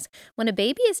were this: when a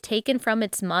baby is taken from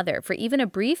its mother for even a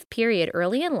brief period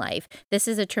early in life, this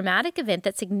is a traumatic event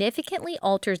that significantly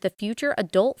alters the future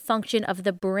adult function of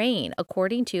the brain,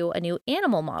 according to a new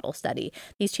animal model study.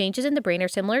 These changes in the brain are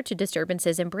similar to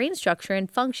disturbances in brain structure and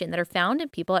function that are found in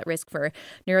people at risk for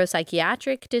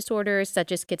neuropsychiatric disorders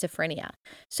such as schizophrenia.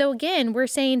 So again, we're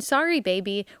saying, sorry,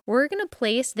 baby, we're going to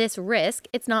place this risk.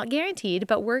 It's not guaranteed,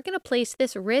 but we're going to place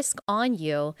this risk on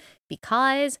you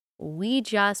because we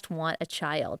just want a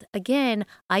child. Again,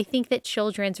 I think that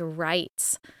children's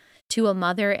rights to a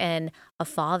mother and a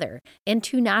father and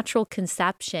to natural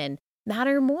conception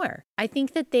matter more. I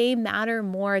think that they matter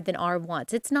more than our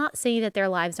wants. It's not saying that their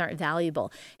lives aren't valuable.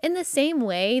 In the same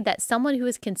way that someone who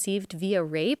is conceived via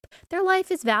rape, their life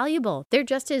is valuable. They're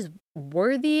just as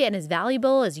worthy and as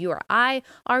valuable as you or I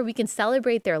are. We can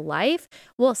celebrate their life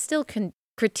while still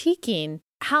critiquing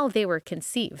how they were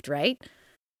conceived, right?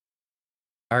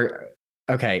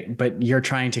 Okay, but you're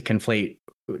trying to conflate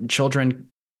children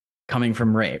coming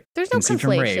from rape. There's no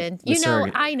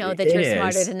conflation. I know that you're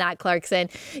smarter than that, Clarkson.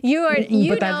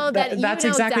 That's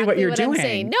exactly what you're doing. I'm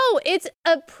saying. No, it's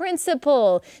a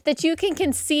principle that you can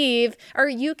conceive or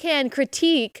you can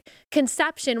critique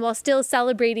conception while still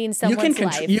celebrating someone's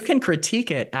life. You can critique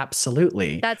it,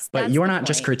 absolutely. But you're not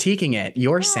just critiquing it.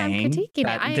 You're saying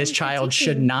that this child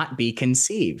should not be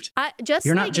conceived. Just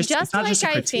like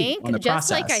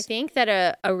I think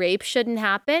that a rape shouldn't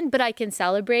happen, but I can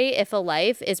celebrate if a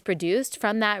life is produced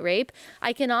from that rape.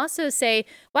 I can also say,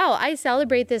 wow, I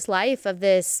celebrate this life of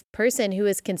this person who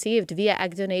is conceived via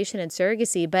egg donation and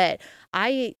surrogacy, but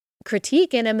I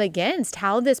critique and am against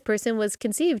how this person was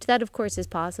conceived. That of course is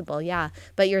possible. Yeah.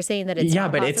 But you're saying that it's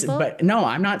not possible? No,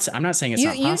 I'm not saying it's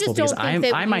not possible. You just don't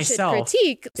think that we should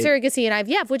critique surrogacy and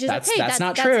IVF, which is okay. That's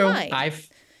not true. Fine.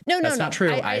 That's not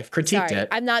true. I've critiqued it.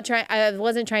 I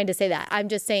wasn't trying to say that. I'm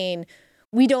just saying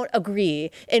we don't agree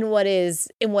in what is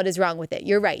wrong with it.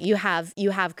 You're right. You have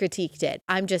critiqued it.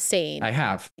 I'm just saying I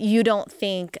have. You don't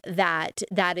think that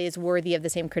is worthy of the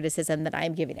same criticism that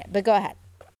I'm giving it. But go ahead.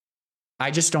 I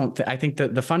just don't. I think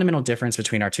that the fundamental difference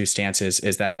between our two stances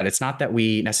is that it's not that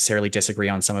we necessarily disagree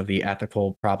on some of the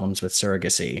ethical problems with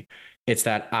surrogacy. It's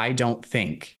that I don't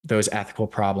think those ethical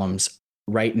problems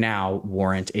right now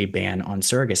warrant a ban on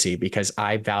surrogacy because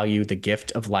I value the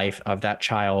gift of life of that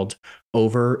child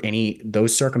over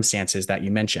those circumstances that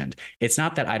you mentioned. It's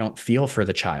not that I don't feel for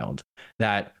the child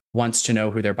that wants to know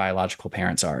who their biological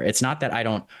parents are. It's not that I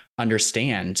don't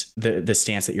understand the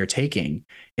stance that you're taking.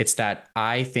 It's that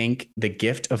I think the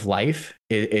gift of life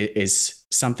is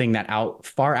something that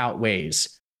far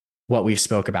outweighs what we've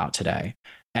spoke about today.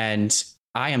 And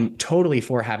I am totally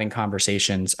for having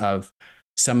conversations of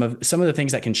some of the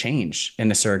things that can change in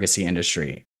the surrogacy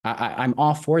industry. I'm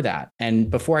all for that. And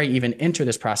before I even enter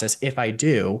this process, if I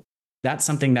do, that's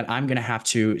something that I'm going to have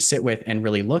to sit with and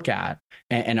really look at,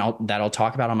 and I'll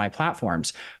talk about on my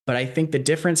platforms. But I think the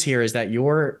difference here is that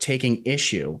you're taking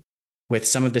issue with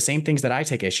some of the same things that I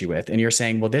take issue with. And you're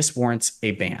saying, well, this warrants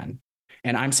a ban.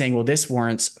 And I'm saying, well, this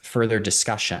warrants further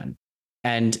discussion.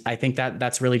 And I think that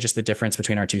that's really just the difference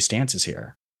between our two stances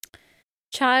here.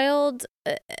 Child,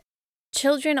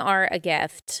 children are a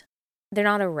gift. They're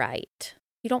not a right.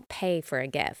 You don't pay for a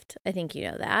gift. I think you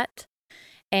know that.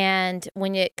 And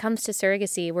when it comes to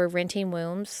surrogacy, we're renting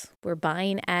wombs, we're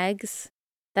buying eggs.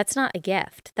 That's not a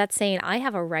gift. That's saying I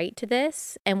have a right to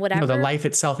this and No, the whatever. life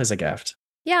itself is a gift.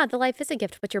 Yeah, the life is a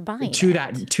gift, but you're buying to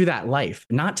it. that life,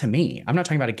 not to me. I'm not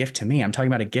talking about a gift to me. I'm talking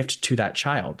about a gift to that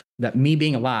child. That me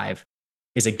being alive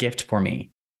is a gift for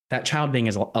me. That child being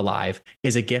alive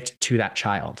is a gift to that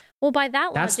child. Well, by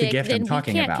that That's the logic, gift then I'm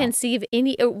talking we can't about. conceive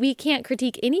any, or we can't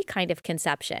critique any kind of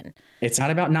conception. It's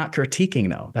not about not critiquing,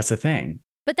 though. That's the thing.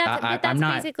 But that's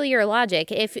basically your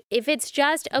logic. If it's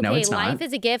just, okay, No, it's life not.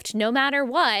 is a gift no matter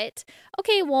what,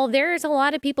 okay, well, there's a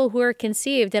lot of people who are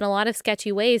conceived in a lot of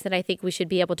sketchy ways that I think we should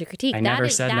be able to critique. I never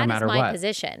said no matter my what.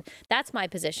 position. That's my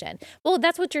position. Well,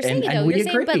 that's what you're saying, And though. we You're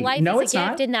saying, but agree. life No, is a it's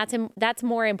gift, not. and that's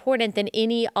more important than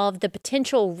any of the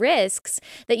potential risks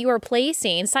that you are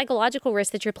placing, psychological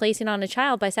risks that you're placing on a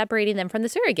child by separating them from the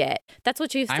surrogate. That's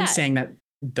what you've said. I'm saying that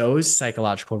those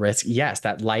psychological risks, yes,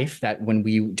 that life, that when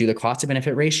we do the cost to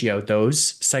benefit ratio,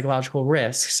 those psychological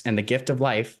risks and the gift of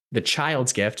life, the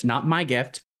child's gift, not my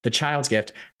gift, the child's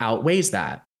gift outweighs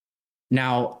that.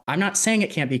 Now, I'm not saying it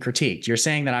can't be critiqued. You're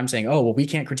saying that I'm saying, oh, well, we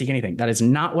can't critique anything. That is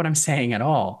not what I'm saying at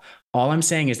all. All I'm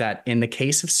saying is that in the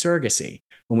case of surrogacy,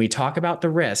 when we talk about the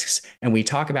risks and we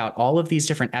talk about all of these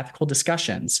different ethical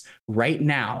discussions, right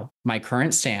now, my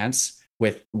current stance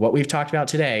with what we've talked about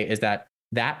today is that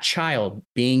that child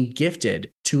being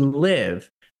gifted to live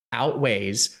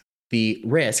outweighs the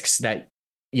risks that,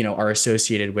 are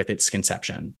associated with its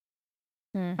conception.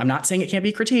 I'm not saying it can't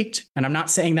be critiqued, and I'm not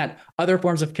saying that other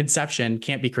forms of conception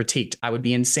can't be critiqued. I would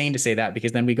be insane to say that,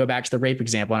 because then we go back to the rape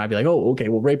example and I'd be like, oh, okay,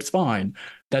 well, rape's fine.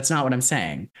 That's not what I'm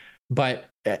saying. But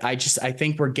I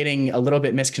think we're getting a little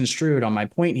bit misconstrued on my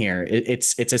point here.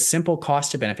 It's a simple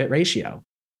cost to benefit ratio.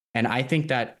 And I think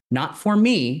that not for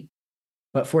me,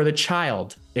 but for the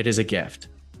child, it is a gift.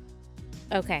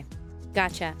 Okay.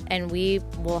 Gotcha. And we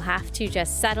will have to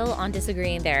just settle on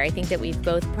disagreeing there. I think that we've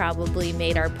both probably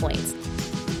made our points.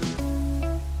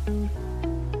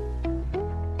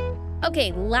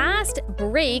 Okay, last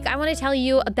break, I want to tell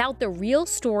you about the real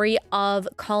story of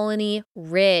Colony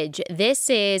Ridge. This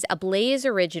is a Blaze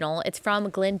original. It's from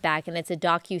Glenn Beck, and it's a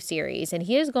docuseries. And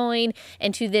he is going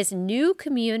into this new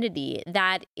community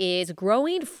that is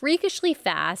growing freakishly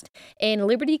fast in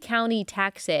Liberty County,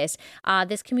 Texas.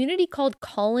 This community called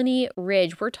Colony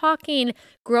Ridge. We're talking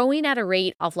growing at a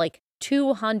rate of like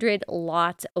 200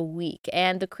 lots a week.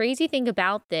 And the crazy thing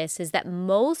about this is that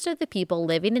most of the people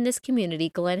living in this community,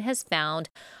 Glenn has found,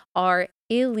 are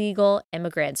illegal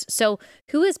immigrants. So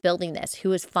who is building this?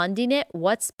 Who is funding it?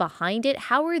 What's behind it?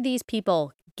 How are these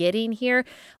people getting here?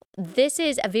 This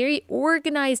is a very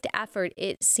organized effort,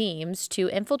 it seems, to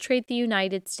infiltrate the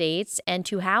United States and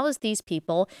to house these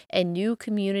people in new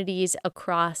communities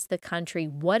across the country.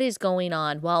 What is going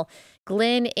on? Well,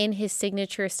 Glenn, in his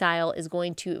signature style, is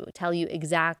going to tell you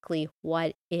exactly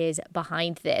what is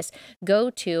behind this. Go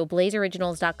to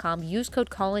blazeoriginals.com, use code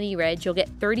ColonyRidge. You'll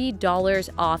get $30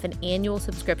 off an annual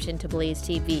subscription to Blaze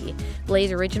TV.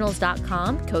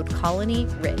 blazeoriginals.com, code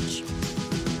ColonyRidge.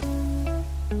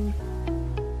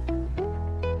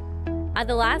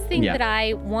 The last thing that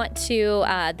I want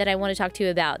to talk to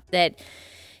you about, that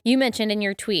you mentioned in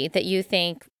your tweet, that you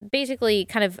think basically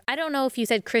kind of, I don't know if you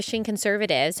said Christian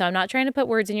conservative, so I'm not trying to put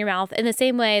words in your mouth, in the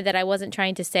same way that I wasn't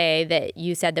trying to say that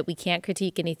you said that we can't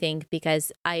critique anything,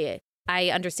 because I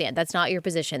understand that's not your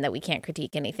position, that we can't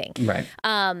critique anything. Right.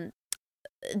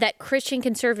 That Christian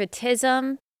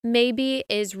conservatism maybe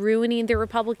is ruining the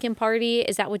Republican Party.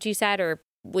 Is that what you said, or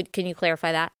can you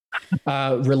clarify that?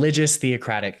 Religious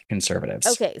theocratic conservatives.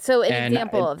 Okay, so an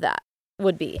example of that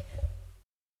would be?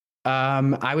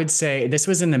 I would say this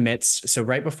was in the midst. So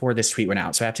right before this tweet went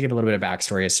out. So I have to give a little bit of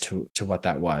backstory as to what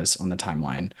that was on the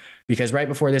timeline, because right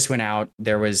before this went out,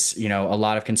 there was, a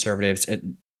lot of conservatives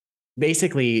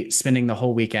basically spending the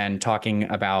whole weekend talking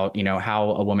about,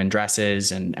 how a woman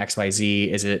dresses and XYZ.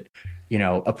 Is it,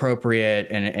 appropriate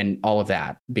and all of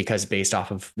that, because based off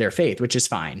of their faith, which is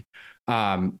fine.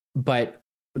 But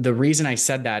the reason I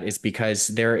said that is because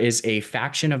there is a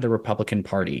faction of the Republican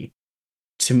Party,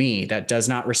 to me, that does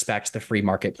not respect the free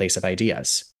marketplace of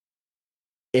ideas.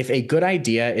 If a good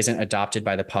idea isn't adopted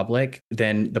by the public,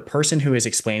 then the person who is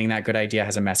explaining that good idea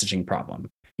has a messaging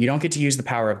problem. You don't get to use the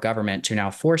power of government to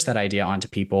now force that idea onto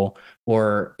people,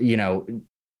 or,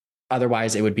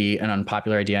 Otherwise, it would be an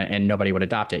unpopular idea and nobody would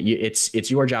adopt it. It's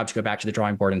your job to go back to the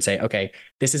drawing board and say, okay,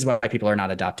 this is why people are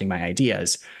not adopting my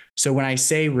ideas. So when I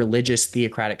say religious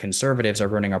theocratic conservatives are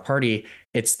ruining our party,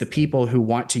 it's the people who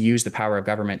want to use the power of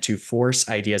government to force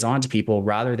ideas onto people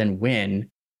rather than win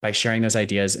by sharing those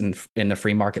ideas in the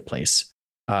free marketplace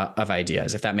of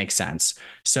ideas, if that makes sense.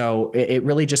 So it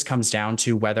really just comes down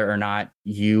to whether or not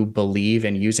you believe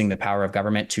in using the power of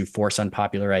government to force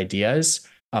unpopular ideas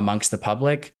amongst the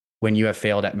public when you have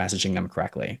failed at messaging them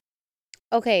correctly.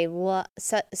 Okay,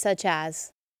 such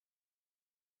as?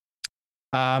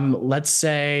 Let's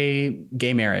say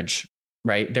gay marriage,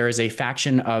 right? There is a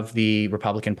faction of the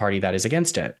Republican Party that is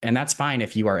against it, and that's fine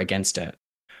if you are against it.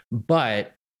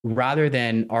 But rather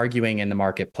than arguing in the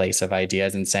marketplace of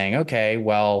ideas and saying, okay,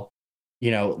 well,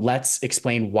 let's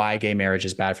explain why gay marriage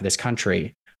is bad for this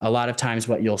country. A lot of times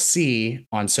what you'll see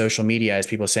on social media is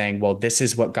people saying, well, this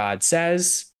is what God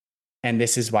says, and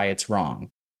this is why it's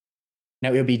wrong. Now,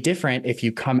 it would be different if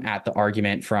you come at the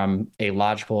argument from a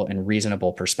logical and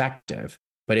reasonable perspective.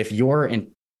 But if your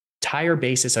entire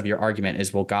basis of your argument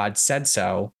is, well, God said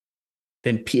so,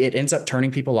 then it ends up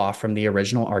turning people off from the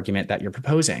original argument that you're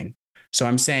proposing. So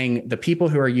I'm saying the people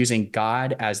who are using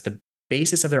God as the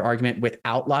basis of their argument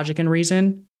without logic and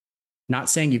reason, not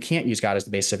saying you can't use God as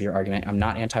the basis of your argument. I'm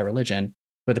not anti-religion,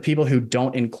 but the people who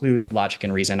don't include logic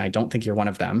and reason, I don't think you're one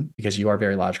of them because you are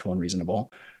very logical and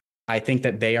reasonable. I think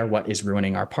that they are what is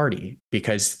ruining our party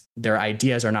because their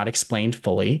ideas are not explained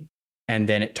fully. And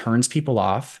then it turns people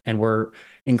off. And we're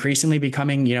increasingly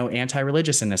becoming,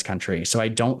 anti-religious in this country. So I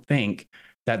don't think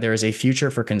that there is a future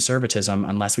for conservatism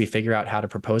unless we figure out how to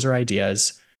propose our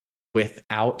ideas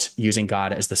without using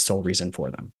God as the sole reason for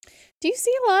them. Do you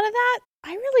see a lot of that?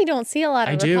 I really don't see a lot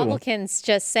of I Republicans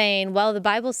just saying, well, the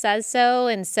Bible says so,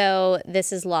 and so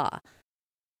this is law.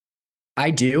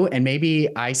 I do. And maybe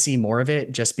I see more of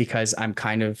it just because I'm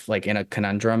kind of like in a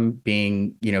conundrum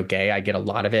being, gay. I get a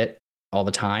lot of it all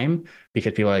the time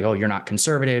because people are like, oh, you're not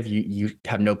conservative. You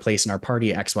have no place in our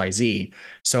party, XYZ.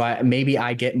 So maybe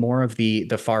I get more of the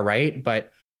far right,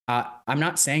 but I'm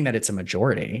not saying that it's a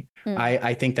majority.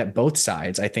 I think that both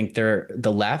sides, I think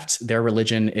the left, their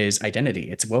religion is identity.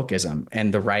 It's wokeism,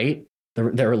 and the right,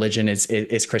 their religion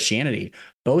is Christianity.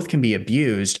 Both can be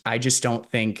abused. I just don't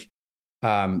think,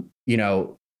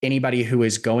 anybody who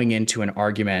is going into an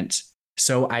argument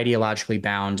so ideologically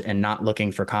bound and not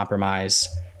looking for compromise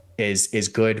is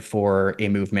good for a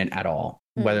movement at all,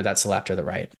 whether that's the left or the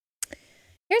right.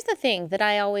 Here's the thing that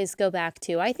I always go back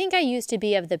to. I think I used to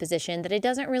be of the position that it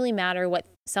doesn't really matter what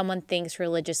someone thinks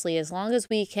religiously as long as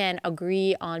we can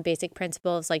agree on basic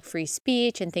principles like free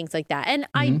speech and things like that. And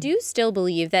I do still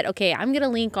believe that, okay, I'm going to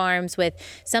link arms with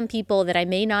some people that I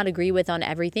may not agree with on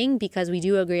everything because we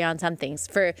do agree on some things.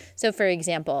 For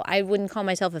example, I wouldn't call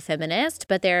myself a feminist,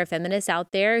 but there are feminists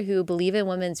out there who believe in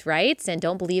women's rights and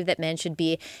don't believe that men should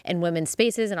be in women's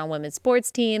spaces and on women's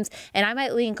sports teams. And I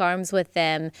might link arms with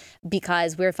them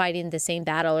because we're fighting the same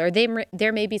battle. Or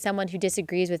there may be someone who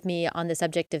disagrees with me on the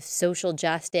subject of social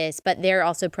justice, but they're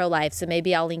also pro-life, so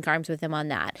maybe I'll link arms with them on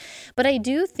that. But I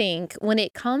do think when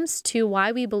it comes to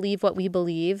why we believe what we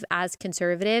believe as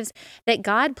conservatives, that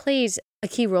God plays a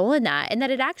key role in that, and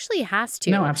that it actually has to.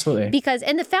 No, absolutely.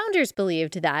 And the founders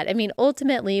believed that. I mean,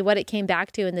 ultimately, what it came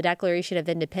back to in the Declaration of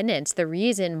Independence, the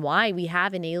reason why we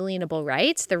have inalienable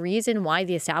rights, the reason why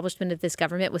the establishment of this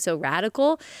government was so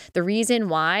radical, the reason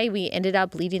why we ended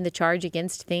up leading the charge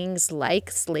against things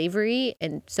like slavery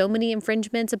and so many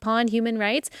infringements upon human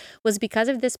rights was because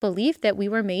of this belief that we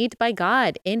were made by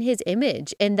God in his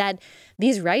image, and that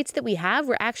these rights that we have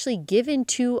were actually given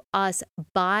to us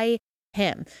by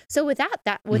him. So without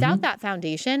that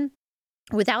foundation,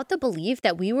 without the belief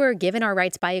that we were given our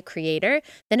rights by a creator,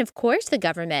 then of course the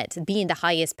government, being the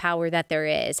highest power that there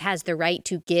is, has the right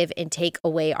to give and take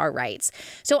away our rights.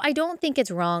 So I don't think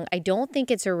it's wrong. I don't think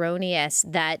it's erroneous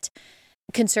that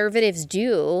conservatives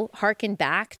do hearken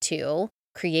back to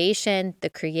creation, the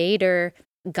creator,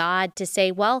 God, to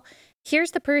say, well,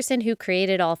 here's the person who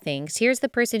created all things. Here's the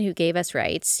person who gave us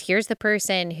rights. Here's the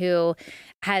person who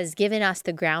has given us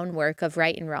the groundwork of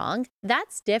right and wrong.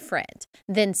 That's different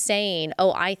than saying,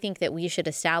 oh, I think that we should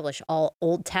establish all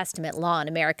Old Testament law in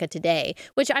America today,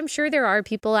 which I'm sure there are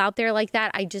people out there like that.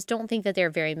 I just don't think that there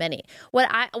are very many. What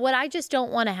I just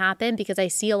don't want to happen, because I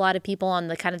see a lot of people on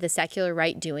the kind of the secular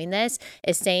right doing this,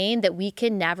 is saying that we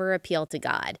can never appeal to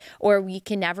God, or we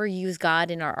can never use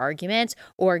God in our arguments,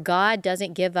 or God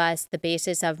doesn't give us the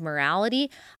basis of morality,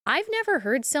 I've never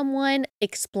heard someone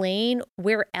explain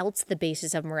where else the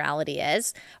basis of morality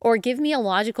is, or give me a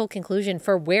logical conclusion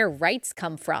for where rights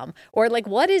come from, or like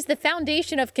what is the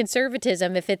foundation of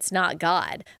conservatism if it's not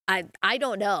God? I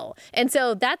don't know. And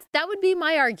so that would be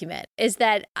my argument, is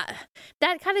that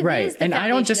that kind of Right. is the And I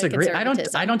don't foundation of disagree. I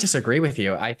conservatism. don't disagree with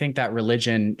you. I think that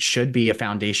religion should be a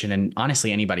foundation in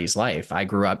honestly anybody's life. I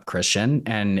grew up Christian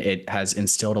and it has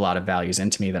instilled a lot of values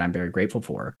into me that I'm very grateful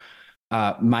for.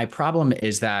 My problem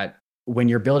is that when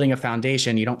you're building a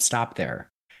foundation, you don't stop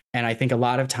there. And I think a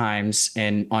lot of times,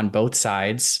 and on both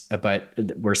sides, but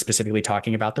we're specifically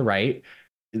talking about the right,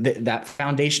 that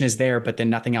foundation is there, but then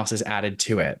nothing else is added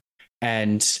to it.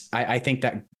 And I think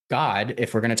that God,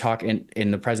 if we're going to talk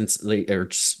in the presence or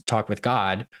just talk with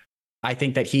God, I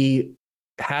think that he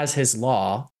has his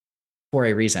law for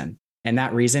a reason. And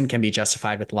that reason can be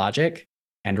justified with logic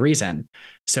and reason.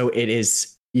 So it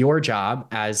is your job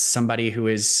as somebody who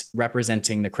is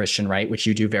representing the Christian right, which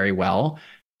you do very well,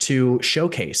 to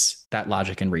showcase that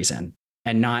logic and reason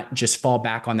and not just fall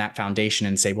back on that foundation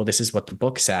and say, well, this is what the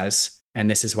book says, and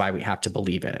this is why we have to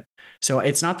believe it. So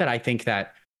it's not that I think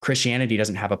that Christianity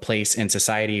doesn't have a place in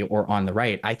society or on the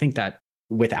right. I think that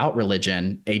without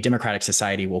religion, a democratic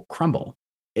society will crumble.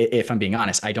 If I'm being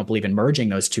honest, I don't believe in merging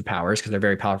those two powers because they're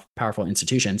very powerful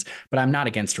institutions, but I'm not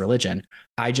against religion.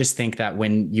 I just think that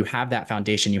when you have that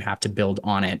foundation, you have to build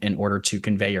on it in order to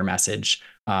convey your message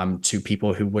to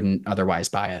people who wouldn't otherwise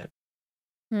buy it.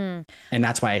 Hmm. And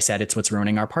that's why I said it's what's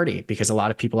ruining our party, because a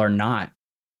lot of people are not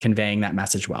conveying that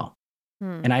message well.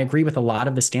 And I agree with a lot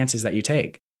of the stances that you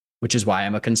take, which is why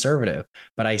I'm a conservative.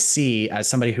 But I see, as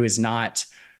somebody who is not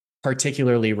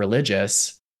particularly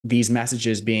religious, these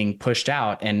messages being pushed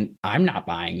out and I'm not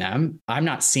buying them. I'm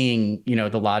not seeing,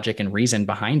 the logic and reason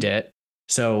behind it.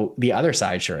 So the other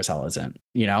side sure as hell isn't,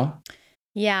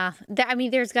 Yeah. I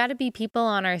mean, there's got to be people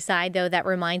on our side, though, that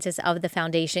reminds us of the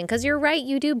foundation. Because you're right,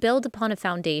 you do build upon a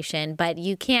foundation, but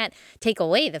you can't take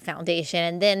away the foundation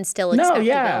and then still expect to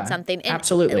build something. And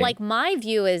absolutely. like my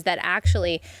view is that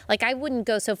actually, like I wouldn't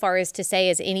go so far as to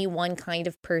say as any one kind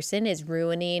of person is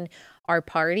ruining our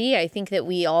party. I think that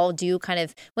we all do kind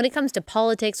of, when it comes to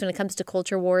politics, when it comes to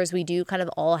culture wars, we do kind of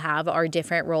all have our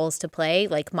different roles to play.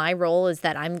 Like my role is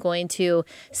that I'm going to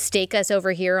stake us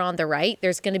over here on the right.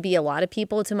 There's going to be a lot of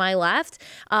people to my left,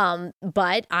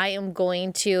 but I am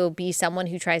going to be someone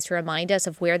who tries to remind us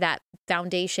of where that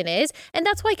foundation is. And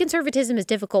that's why conservatism is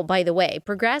difficult, by the way.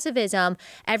 Progressivism,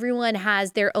 everyone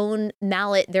has their own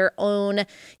mallet, their own,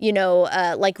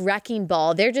 like wrecking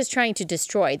ball. They're just trying to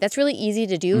destroy. That's really easy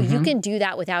to do. You can do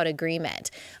that without agreement.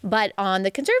 But on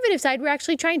the conservative side, we're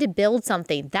actually trying to build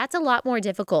something. That's a lot more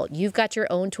difficult. You've got your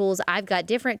own tools. I've got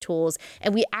different tools.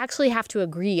 And we actually have to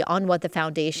agree on what the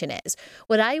foundation is.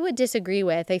 What I would disagree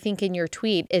with, I think, in your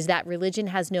tweet is that religion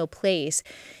has no place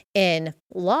in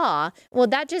law. Well,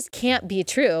 that just can't be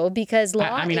true because law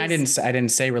I didn't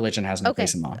say religion has no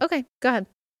place in law. Okay, go ahead.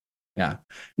 Yeah.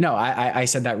 No, I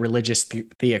said that religious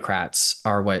theocrats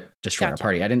are what destroy our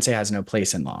party. I didn't say it has no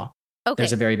place in law. Okay.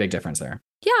 There's a very big difference there.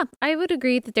 Yeah, I would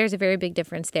agree that there's a very big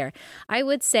difference there. I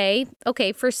would say,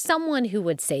 okay, for someone who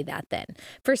would say that then,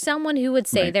 for someone who would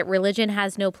say that religion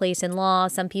has no place in law,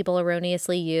 some people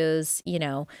erroneously use,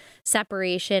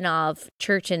 separation of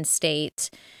church and state.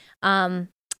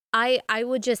 I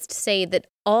would just say that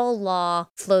all law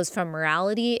flows from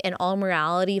morality, and all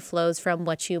morality flows from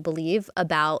what you believe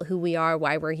about who we are,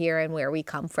 why we're here, and where we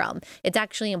come from. It's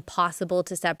actually impossible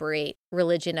to separate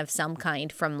religion of some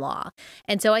kind from law.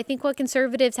 And so I think what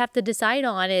conservatives have to decide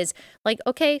on is like,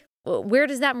 okay, where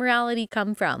does that morality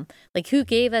come from? Like, who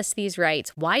gave us these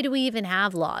rights? Why do we even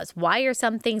have laws? Why are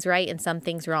some things right and some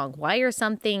things wrong? Why are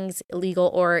some things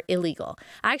legal or illegal?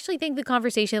 I actually think the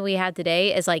conversation we had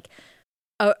today is like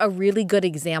a really good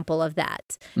example of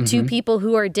that. Two people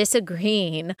who are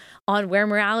disagreeing on where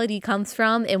morality comes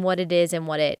from and what it is and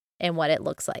what it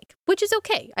looks like, which is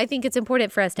okay. I think it's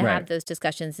important for us to have those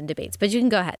discussions and debates, but you can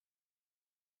go ahead.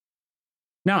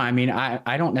 No, I mean,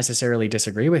 I don't necessarily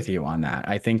disagree with you on that.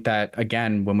 I think that,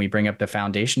 again, when we bring up the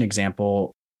foundation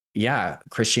example, yeah,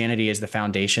 Christianity is the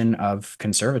foundation of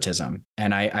conservatism.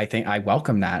 And I think I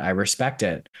welcome that. I respect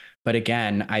it. But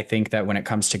again, I think that when it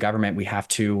comes to government, we have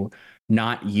to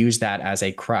not use that as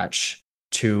a crutch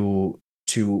to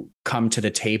come to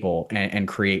the table and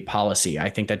create policy. I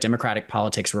think that democratic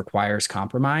politics requires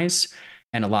compromise.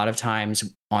 And a lot of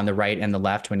times on the right and the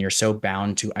left, when you're so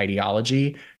bound to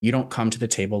ideology, you don't come to the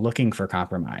table looking for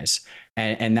compromise.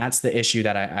 And that's the issue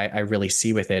that I really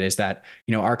see with it, is that,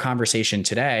 our conversation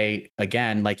today,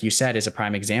 again, like you said, is a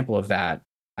prime example of that.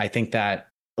 I think that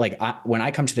when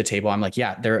I come to the table, I'm like,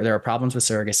 yeah, there are problems with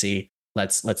surrogacy.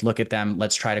 Let's look at them.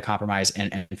 Let's try to compromise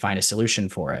and find a solution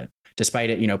for it, despite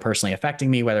it, personally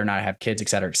affecting me, whether or not I have kids, et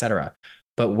cetera, et cetera.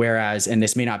 But whereas, and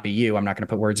this may not be you, I'm not going to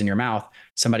put words in your mouth,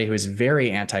 somebody who is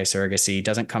very anti-surrogacy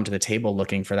doesn't come to the table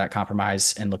looking for that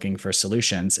compromise and looking for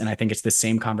solutions. And I think it's the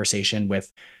same conversation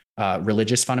with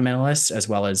religious fundamentalists as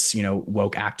well as,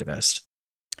 woke activists.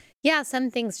 Yeah, some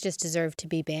things just deserve to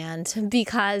be banned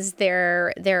because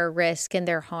their risk and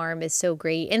their harm is so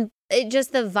great. And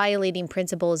just the violating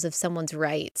principles of someone's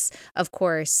rights, of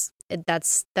course,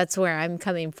 that's where I'm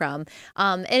coming from.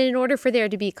 And in order for there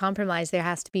to be compromise, there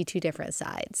has to be two different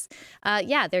sides.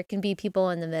 Yeah, there can be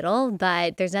people in the middle,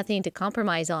 but there's nothing to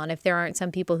compromise on if there aren't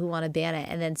some people who want to ban it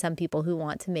and then some people who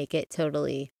want to make it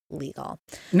totally legal.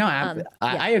 No,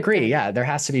 I agree. Yeah, there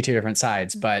has to be two different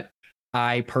sides, but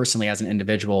I personally, as an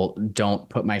individual, don't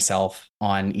put myself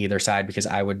on either side because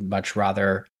I would much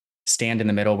rather stand in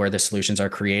the middle where the solutions are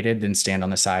created than stand on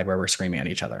the side where we're screaming at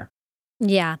each other.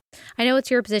 Yeah. I know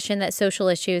it's your position that social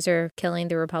issues are killing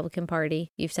the Republican Party.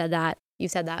 You've said that.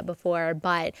 You've said that before,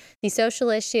 but these social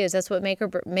issues, that's what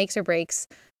makes or breaks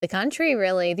the country,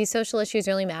 really. These social issues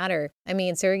really matter. I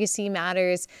mean, surrogacy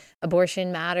matters,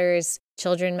 abortion matters,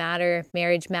 children matter,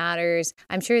 marriage matters.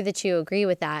 I'm sure that you agree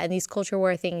with that. And these culture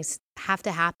war things have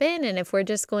to happen. And if we're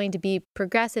just going to be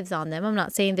progressives on them, I'm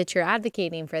not saying that you're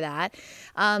advocating for that.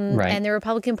 Right. And the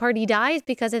Republican Party dies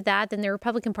because of that, then the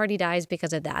Republican Party dies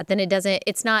because of that. Then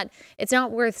it's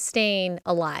not worth staying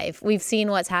alive. We've seen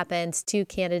what's happened to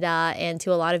Canada and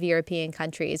to a lot of European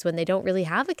countries when they don't really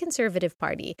have a conservative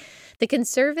party. The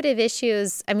conservative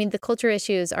issues, I mean, the culture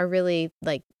issues are really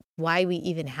like why we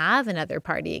even have another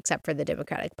party except for the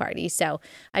Democratic Party. So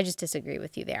I just disagree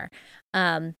with you there.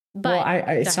 But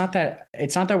it's not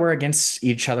that we're against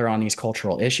each other on these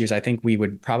cultural issues. I think we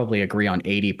would probably agree on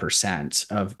 80%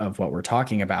 of what we're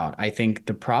talking about. I think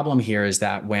the problem here is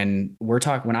that when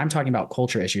I'm talking about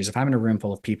culture issues, if I'm in a room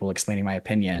full of people explaining my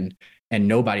opinion and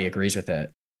nobody agrees with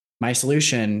it, my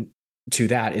solution to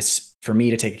that is for me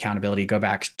to take accountability, go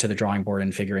back to the drawing board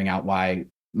and figuring out why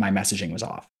my messaging was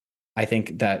off. I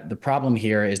think that the problem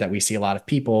here is that we see a lot of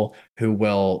people who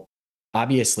will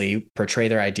obviously portray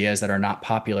their ideas that are not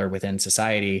popular within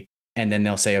society. And then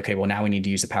they'll say, okay, well, now we need to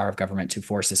use the power of government to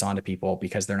force this onto people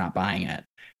because they're not buying it.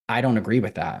 I don't agree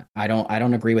with that. I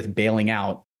don't agree with bailing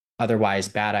out otherwise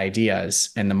bad ideas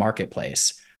in the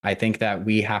marketplace. I think that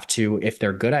we have to, if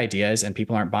they're good ideas and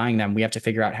people aren't buying them, we have to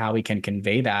figure out how we can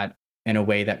convey that in a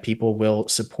way that people will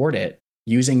support it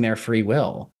using their free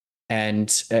will.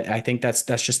 And I think that's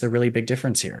just the really big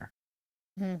difference here.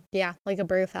 Yeah, like a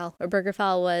burgerfell. A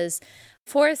burgerfell was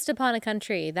forced upon a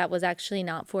country that was actually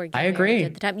not for gay I agree. marriage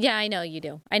at the time. Yeah, I know you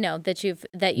do. I know that you've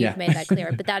made that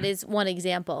clear. But that is one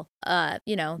example.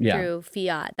 Through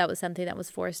fiat, that was something that was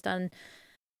forced on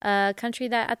a country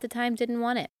that at the time didn't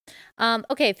want it.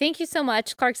 Okay, thank you so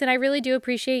much, Clarkson. I really do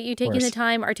appreciate you taking the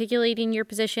time, articulating your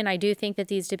position. I do think that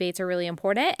these debates are really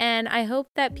important, and I hope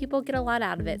that people get a lot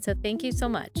out of it. So thank you so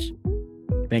much.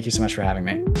 Thank you so much for having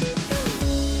me.